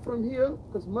 Now, so from here,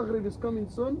 because Maghrib is coming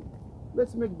soon,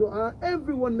 let's make dua.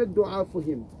 Everyone make dua for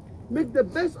him. Make the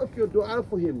best of your dua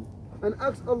for him. And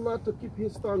ask Allah to keep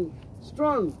his tongue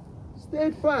strong,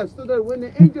 steadfast, so that when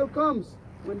the angel comes,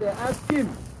 when they ask him,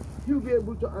 he'll be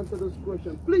able to answer those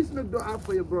questions. Please make dua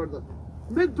for your brother.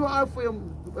 Make dua for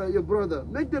your brother.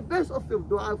 Make the best of your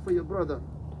dua for your brother.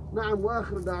 Na'am wa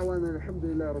akhir da'wana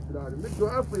alhamdulillah rabbil alamin. Make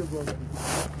dua for your brother.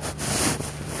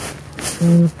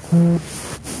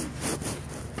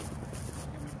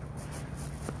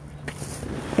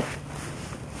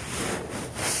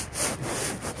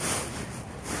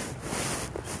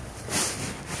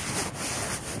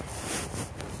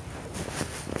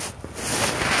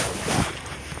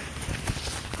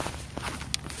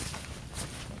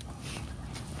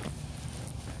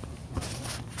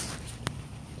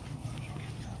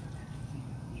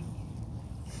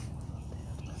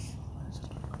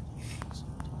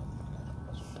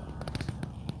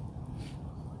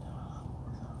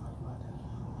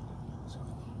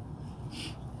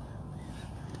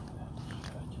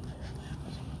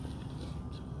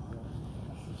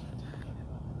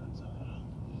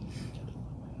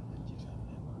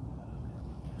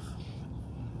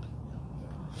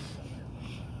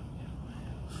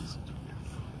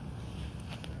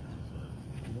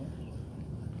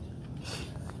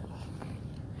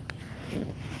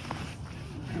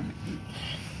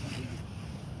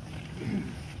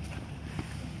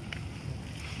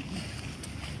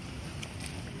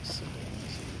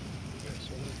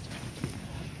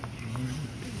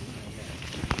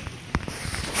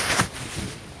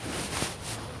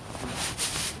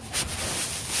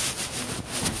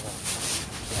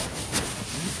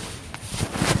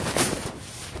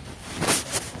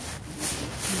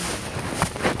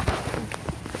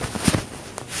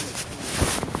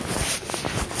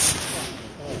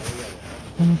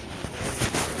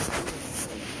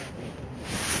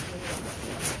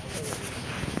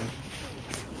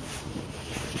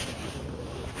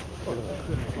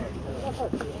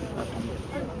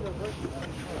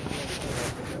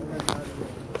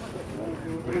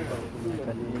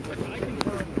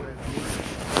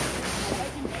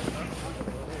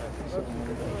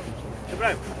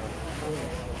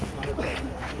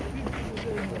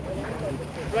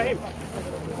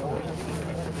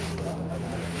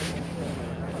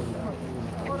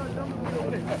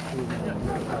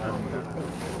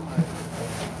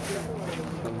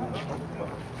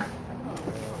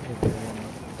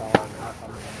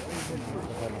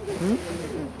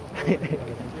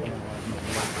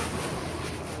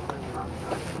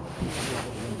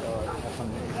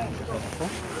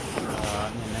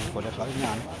 defal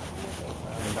ñaan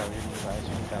ndaw yi ñu bàyyi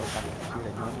suñu xel xam ci la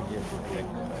ñoo liggéey bu rek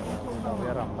ndaw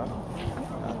yaram la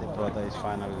the brother is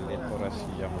finally late for us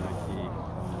ci jamono ci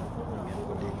ngeen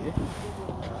ko déggee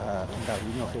ndaw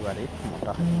yi ñoo fi bari moo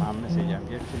tax ma am message am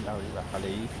yëpp ci ndaw yi la xale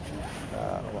yi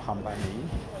waxambaane yi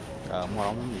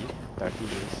moromam yi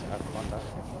 30 years ak contact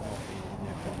moo fi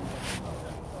nekk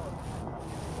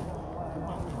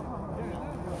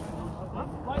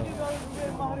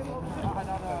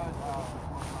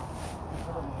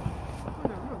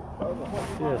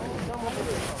yes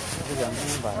jangan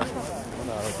mbak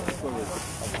udah alhamdulillah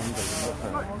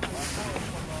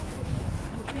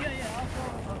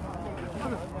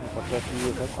proses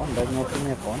itu kan dan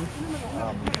nyopnya kon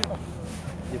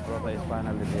the brother is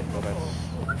finally there for us.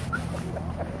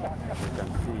 You can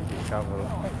see the shovel,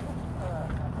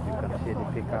 you can see the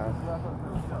pickers,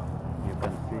 you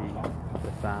can see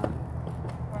the sand,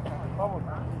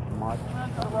 mud.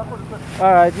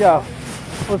 Alright, yeah.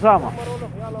 Osama.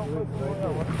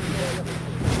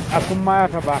 Aku maya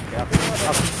tabak. Yeah.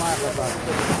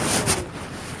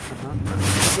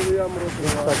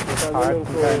 I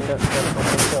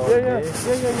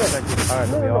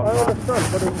understand,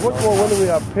 but what more when we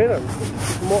have parents?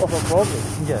 It's more of a problem.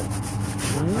 Yes.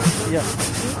 Yeah.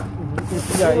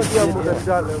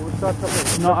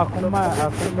 No,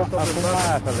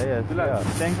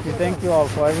 Thank you all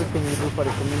for everything you do for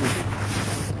the community.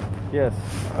 Yes,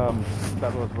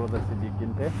 that was Brother Siddiq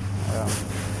Ginte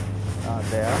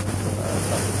there,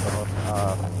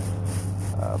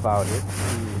 about it.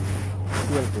 He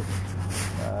feels it.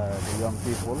 The young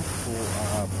people who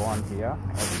are born here,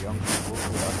 or the young people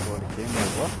who actually came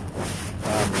over,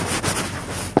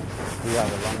 we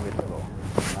have a long way to go,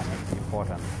 and it's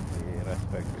important.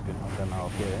 Respect between us and our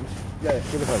parents.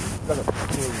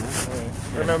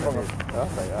 Remember,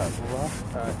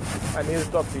 I need to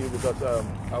talk to you because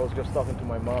I was just talking to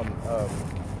my mom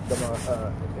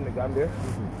in the Gambia.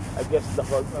 I guess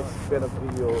it's been a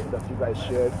video that you guys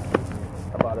shared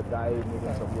about a guy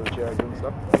needing some wheelchairs and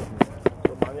stuff.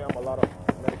 So I have a lot of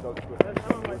medical equipment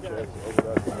and wheelchairs over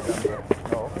there in the Gambia.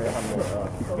 Oh, okay.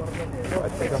 I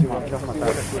think she wanted to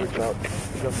reach out.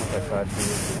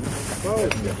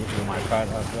 My card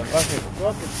as well.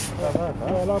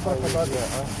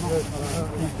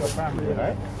 He's your family,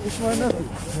 right? it's my nephew.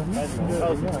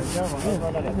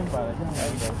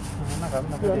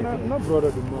 Not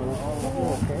brother to mother.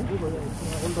 Oh, okay.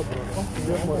 Older brother.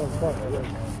 Yeah, more than father.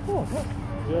 Oh,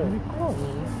 yeah.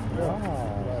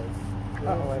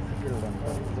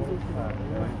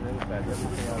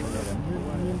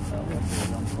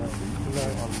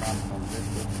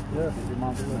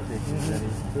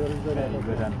 Very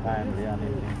good and timely and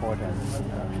important.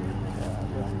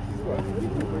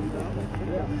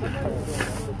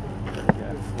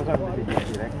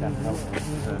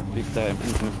 Big time.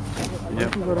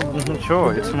 Yeah.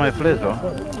 Sure, it's my pleasure.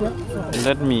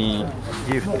 Let me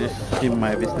give him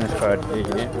my business card.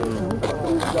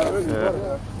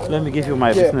 Let me give you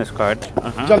my business card.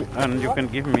 And you can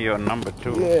give me your number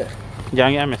too.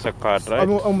 Jangi am a card, right?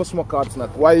 I'm almost my cards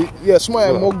not. Why? Yes,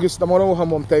 my mortgage. The man who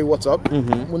mom tell you what's up.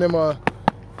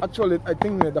 Actually, I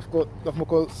think they've got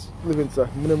living sir.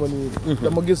 The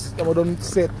mortgage. I don't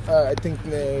set. I think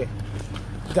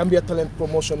Gambia Talent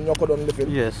Promotion. You don't live in.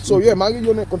 Yes. So yeah, my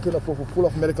unit container full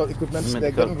of medical equipment.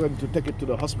 They're getting ready to take it to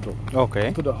the hospital.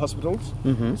 Okay. To the hospitals.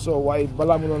 So why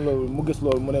balamunon lo mortgage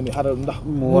lo money haral ndah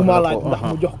mumala ndah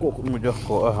mujoh ko.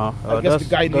 I guess the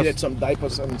guy needed some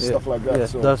diapers and stuff like that.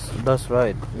 Yes, so. that's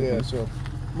right. Yeah. So.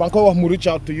 Manko will reach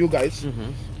out to you guys,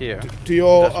 here to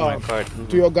your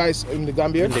to your guys in the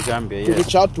Gambia, to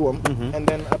reach out to them, and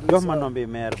then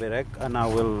and I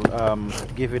will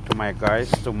give it to my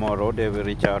guys tomorrow. They will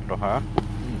reach out to her.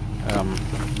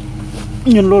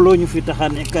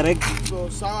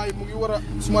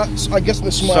 So I guess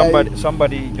the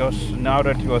somebody just now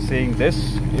that you are saying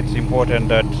this, it's important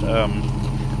that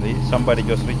somebody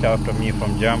just reached out to me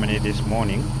from Germany this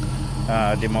morning.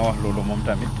 He's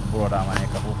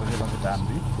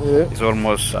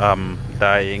almost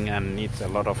dying and needs a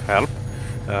lot of help.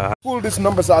 Pull these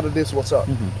numbers out of this. What's up?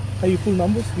 Are you full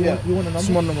numbers? Yeah. You want a number?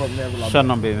 Small number of never. Son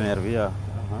number, yeah.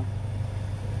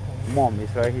 Mom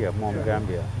is right here. Mom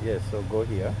Gambia. Yes. So go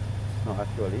here. No,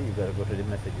 actually, you gotta go to the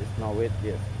messages. No, wait.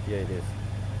 Yes. Here it is.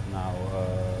 Now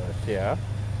share.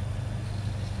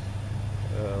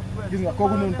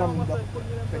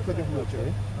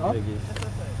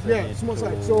 Yeah, small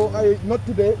size. So I not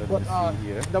today, but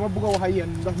dama buga wax ak yeen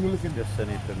ndax ñu lifin. Just send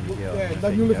it to me here. Yeah,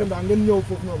 ndax ñu lifin da ngeen ñew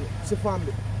fofu non ci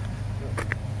family.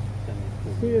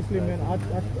 Seriously, man,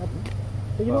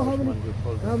 you know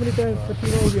how many times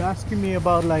you know you're asking me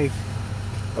about like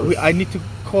I need to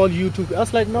call you to. I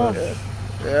was like, no.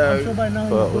 Yeah. I'm sure by now.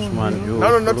 Usman, you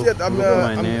No, not yet. I'm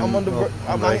on the.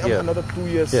 I'm right here. another 2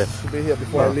 years Yes. to be here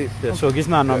before I leave. Yeah, so gis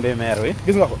naa number maire wi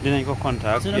Gis nga ko? dinañ ko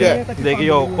contact. Yeah. Léegi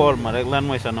yow call ma rek lan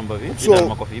mooy sa number bi. So- Bindal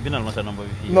ma ko fii bindal ma sa number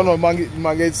bi fii. Non,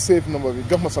 maa ngi save number bi.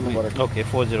 Jox ma sa number rek. Okay,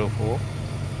 404.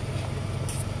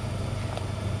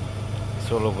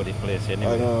 It's all over the place I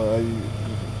anyway. know.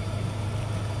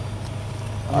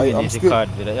 I'm still. card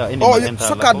bi la. Yeah, Oh,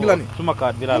 sa card bi la ni? Suma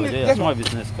card bi la la Yes, jox. Suma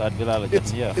business card bi la la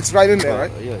jox. Yeah. It's right in there,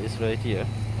 right? Yeah, it's right here.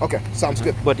 Okay, sounds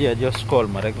good. But yeah, just call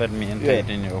me. Like, let me enter Yeah. it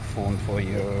in your phone for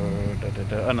your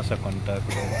another contact.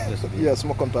 Just be- Yes,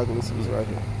 my contact list is right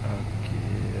here.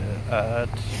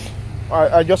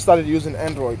 Okay. I just started using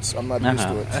Androids. I'm not used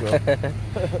to it.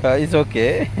 So. It's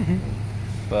okay.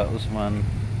 But Usman.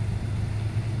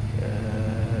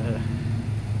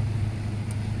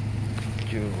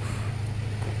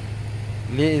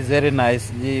 Lee is very nice.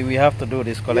 Lee, we have to do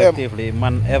this collectively.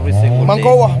 Man, every single day.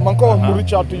 Manko will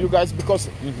reach out to you guys because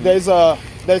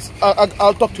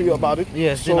I'll talk to you about it.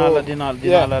 Yes, So,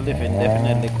 Dinala living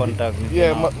definitely contact me.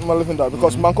 Yeah, ma living that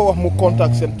because Manko mu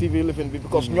contacts and TV living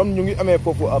because ñom ñu ngi amé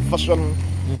fofu a fashion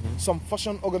some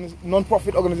fashion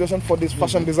non-profit organization for these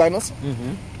fashion designers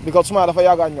because suma dafa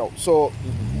yaga ñew so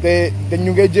they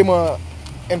ñu ngi jema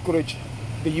encourage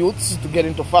the youths to get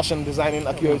into fashion designing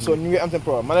at yoy so ñu ngi am sen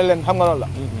programme mané len xam nga non la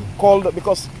called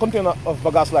because container of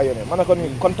bagage la yone mané ko ni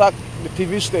contact the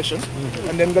TV station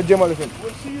and then nga jema living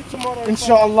We'll see you tomorrow.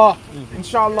 inshallah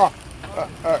inshallah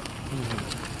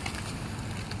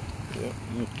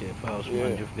Okay, Pause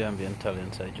Man of Gambian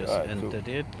Talents. I just entered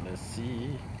it. Let's see.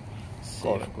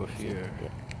 Save go here.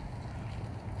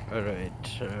 Alright.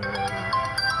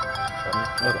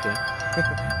 Okay.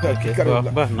 Okay.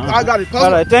 I got it.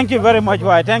 Alright, thank you very much.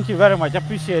 Why? Thank you very much.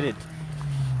 Appreciate it.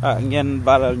 Ngeen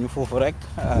balal ñu fofu rek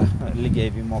liggéey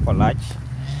bi moko laaj.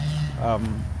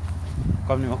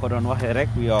 Comme ni ma ko doon waxee rek,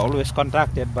 we are always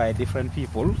contacted by different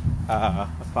people.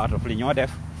 Part of li ñoo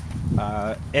def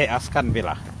askan bi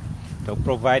la to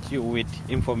provide you with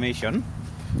information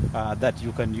that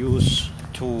you can use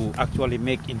to actually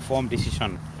make informed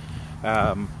decision.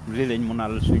 Li lañ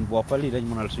mënal suñ boppa li lañ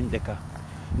mënal suñ dëkka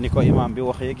ni ko imam bi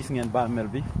waxee gis ngeen bàmmeel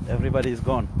bi everybody is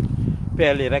gone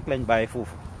peel yi rek lañ bàyyi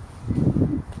foofu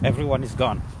everyone is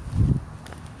gone.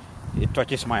 It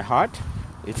touches my heart.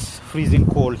 It's freezing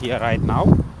cold here right now.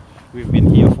 We've been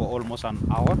here for almost an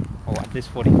hour or at least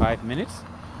 45 minutes.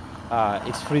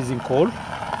 It's freezing cold.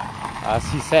 As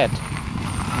he said,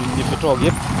 ñi fi toog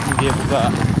yëpp ñu ngi bëgg a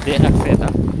dee ak seeta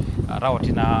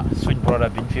rawatina suñ broda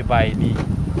biñ fi bàyyi nii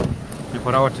ñu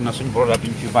ko rawatina suñ broda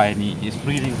biñ fi bàyyi nii is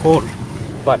freezing cold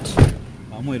but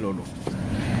mooy loolu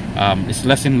it's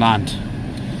lesson learned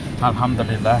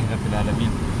alhamdulillah rabbil alamin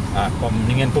comme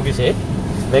ni ngeen ko gisee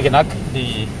léegi nag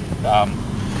di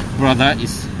brother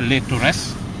is laid to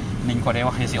rest niñ ko dee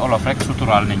waxee si olof rek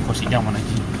suturaal nañ ko si jamono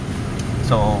ji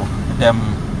so dem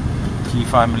ci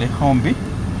family home bi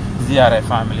ziyaare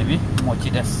family bi moo ci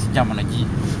des jamono ji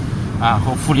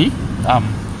hopefully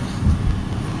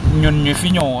ñun ñu fi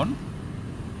ñëwoon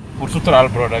pour suturaal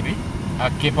brother bi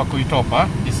ak képp kuy toppa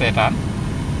di seetaan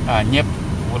ñëpp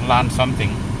would learn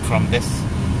something from this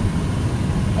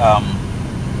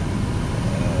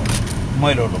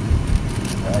mooy loolu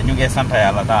ñu ngi sant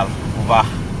yàlla daal bu baax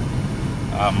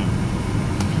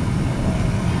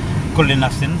kulli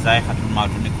nafsin zaa'iqatul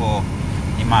mawt ni ko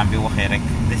imam bi waxee rek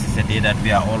this is a day that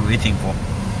we are all waiting for.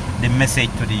 The message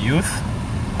to the youth,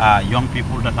 young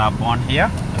people that are born here.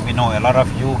 We know a lot of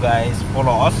you guys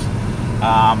follow us.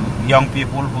 Young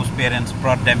people whose parents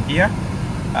brought them here.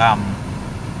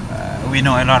 We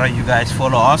know a lot of you guys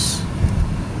follow us.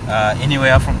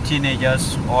 Anywhere from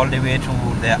teenagers all the way to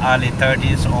the early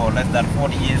 30s or less than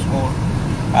 40 years old.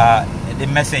 The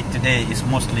message today is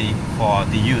mostly for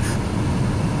the youth.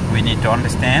 We need to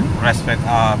understand, respect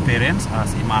our parents,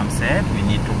 as Imam said. We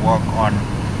need to work on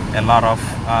a lot of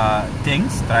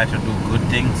things, try to do good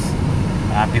things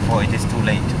before it is too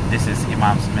late. This is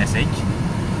Imam's message.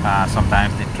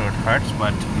 Sometimes the truth hurts,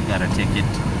 but we gotta take it,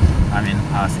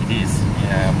 as it is.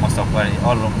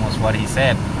 Almost what he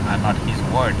said are not his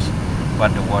words,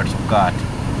 but the words of God.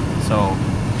 So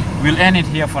we'll end it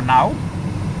here for now.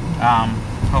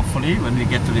 Hopefully when we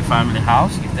get to the family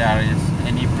house, if there is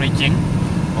any preaching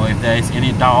or if there is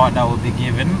any dawah that will be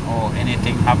given or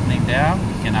anything happening there,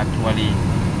 we can actually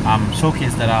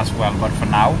showcase that as well. But for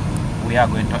now, we are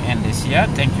going to end this here.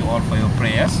 Thank you all for your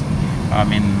prayers.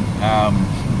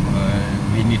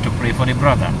 We need to pray for the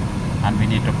brother, and we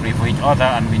need to pray for each other,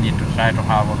 and we need to try to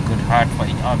have a good heart for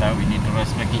each other. We need to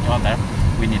respect each other.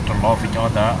 We need to love each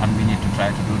other, and we need to try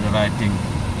to do the right thing.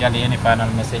 Yali, any final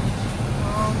message?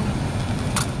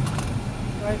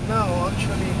 Right now,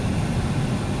 actually,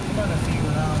 I'm trying to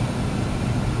figure out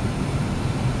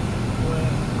where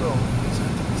to go. It's I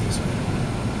think this way.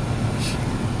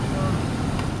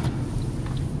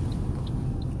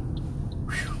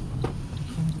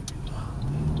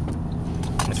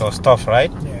 It was tough,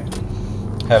 right? Yeah.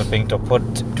 Helping to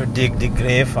dig the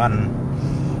grave and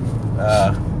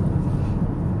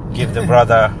give the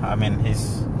brother,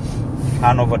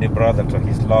 hand over the brother to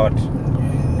his Lord.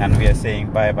 And we are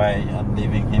saying bye-bye and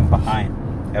leaving him behind.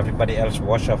 Everybody else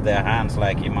wash off their hands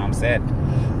like Imam said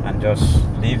and just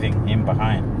leaving him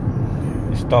behind.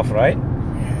 It's tough, right?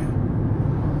 Yeah.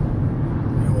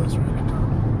 It was really tough.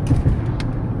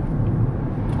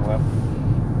 Well,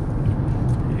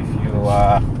 if you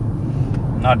are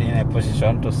not in a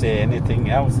position to say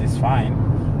anything else, it's fine.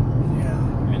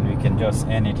 Yeah. We can just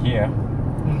end it here,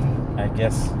 I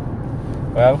guess.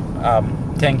 Well,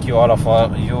 thank you all of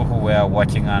you who were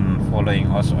watching and following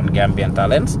us on Gambian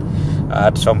Talents.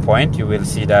 At some point, you will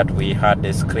see that we had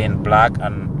the screen black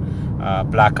and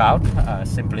blackout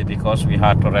simply because we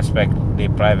had to respect the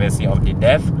privacy of the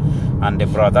death and the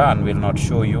brother, and will not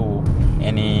show you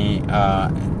any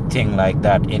thing like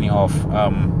that, any of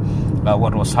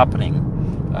what was happening.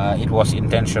 It was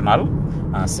intentional,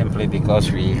 simply because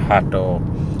we had to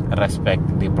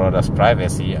respect the brother's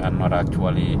privacy and not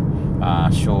actually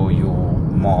show you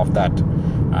more of that.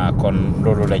 Kon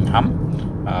lolu lañ xam.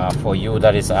 For you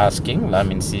that is asking,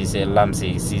 Lamsi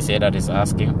Cisse that is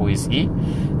asking, who is he?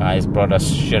 His brother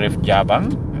Sheriff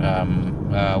Jabang,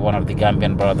 one of the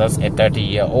Gambian brothers, a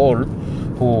 30-year-old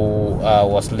who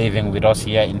was living with us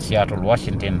here in Seattle,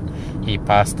 Washington. He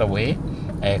passed away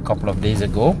a couple of days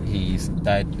ago. He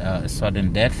died a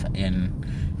sudden death in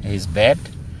his bed,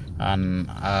 and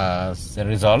as a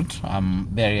result,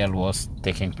 burial was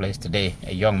taking place today.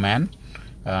 A young man,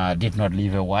 did not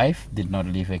leave a wife, did not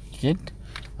leave a kid,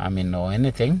 or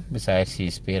anything besides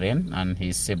his parents and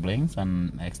his siblings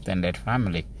and extended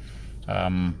family.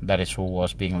 That is who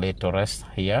was being laid to rest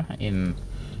here in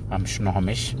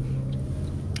Snohomish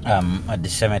at the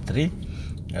cemetery.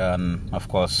 And of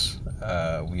course,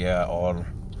 we are all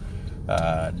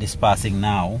dispersing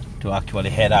now to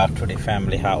actually head out to the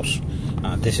family house.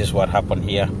 This is what happened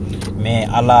here. May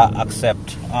Allah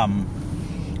accept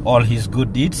all his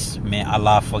good deeds. May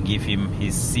Allah forgive him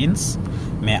his sins.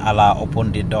 May Allah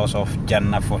open the doors of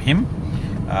Jannah for him.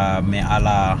 May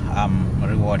Allah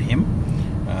reward him.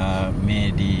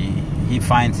 May he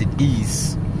finds it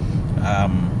ease at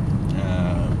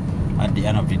the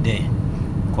end of the day.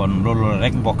 Kon loolu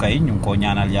rek mbokk yi ñu ko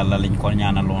ñaanal yàlla liñ ko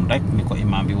ñaanaloon rek ni ko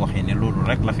imam bi waxee ne loolu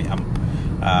rek la fi am.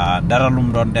 Dara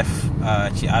lum doon def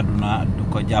ci àdduna du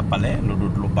ko jàppale lu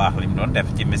dul lu baax lim doon def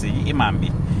ci message yi imam bi.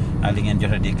 Li ngeen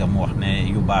jot a dégg mu wax ne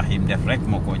yu baax yim def rek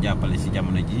moo ko jàppale ci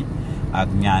jamono ji ak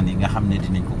ñaan yi nga xam ne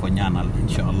dinañ ko ñaanal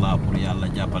incha allah pour yàlla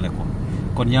jàppale ko.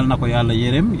 Kon yal na ko yàlla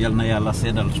yërëm, yal na yàlla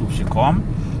seedal suuf si koom,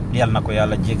 yal na ko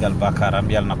yàlla jégal bàkkaaram,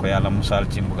 yal na ko yàlla musal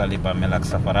ci mbugali bàmmeel ak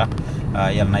safara,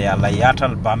 yal na yàlla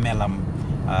yaatal bàmmeelam,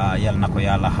 yal na ko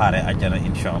yàlla xaare àjjana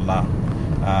incha allah.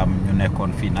 Ñu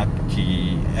nekkoon fii nag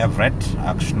ci Everett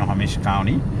ak Snohomish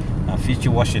County fii ci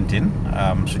Washington.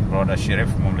 Suñ brother Sheriff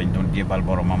moom lañ doon jébal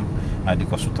boromam di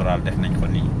ko suturaal, def nañ ko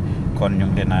nii. Kon ñu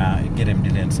ngi leen a gërëm di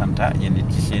leen santa yéen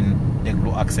it ci seen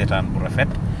déglu ak seetaan bu rafet.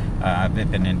 Ba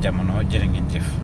beneen jamono jërë ngeen jëf.